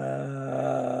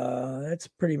 That's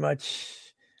pretty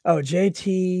much. Oh,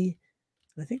 JT.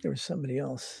 I think there was somebody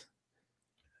else.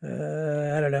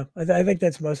 I don't know. I think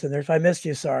that's most of there. If I missed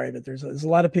you, sorry, but there's a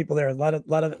lot of people there. A lot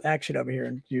of action over here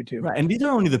on YouTube. Right, and these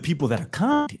are only the people that are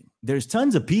commenting. There's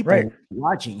tons of people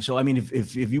watching. So I mean,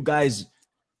 if you guys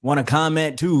want to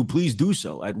comment too, please do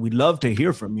so. We'd love to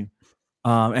hear from you.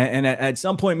 And at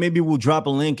some point, maybe we'll drop a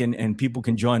link and people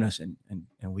can join us and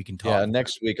we can talk. Yeah,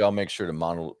 next week I'll make sure to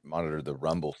monitor the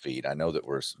Rumble feed. I know that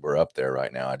we're up there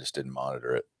right now. I just didn't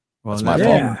monitor it. Well, that's my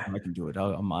fault. I can do it.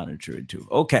 I'll monitor it too.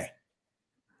 Okay.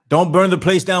 Don't burn the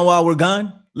place down while we're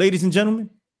gone, ladies and gentlemen.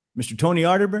 Mr. Tony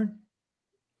Arterburn.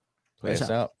 Play us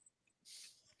out.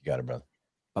 You got it, brother.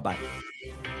 Bye-bye.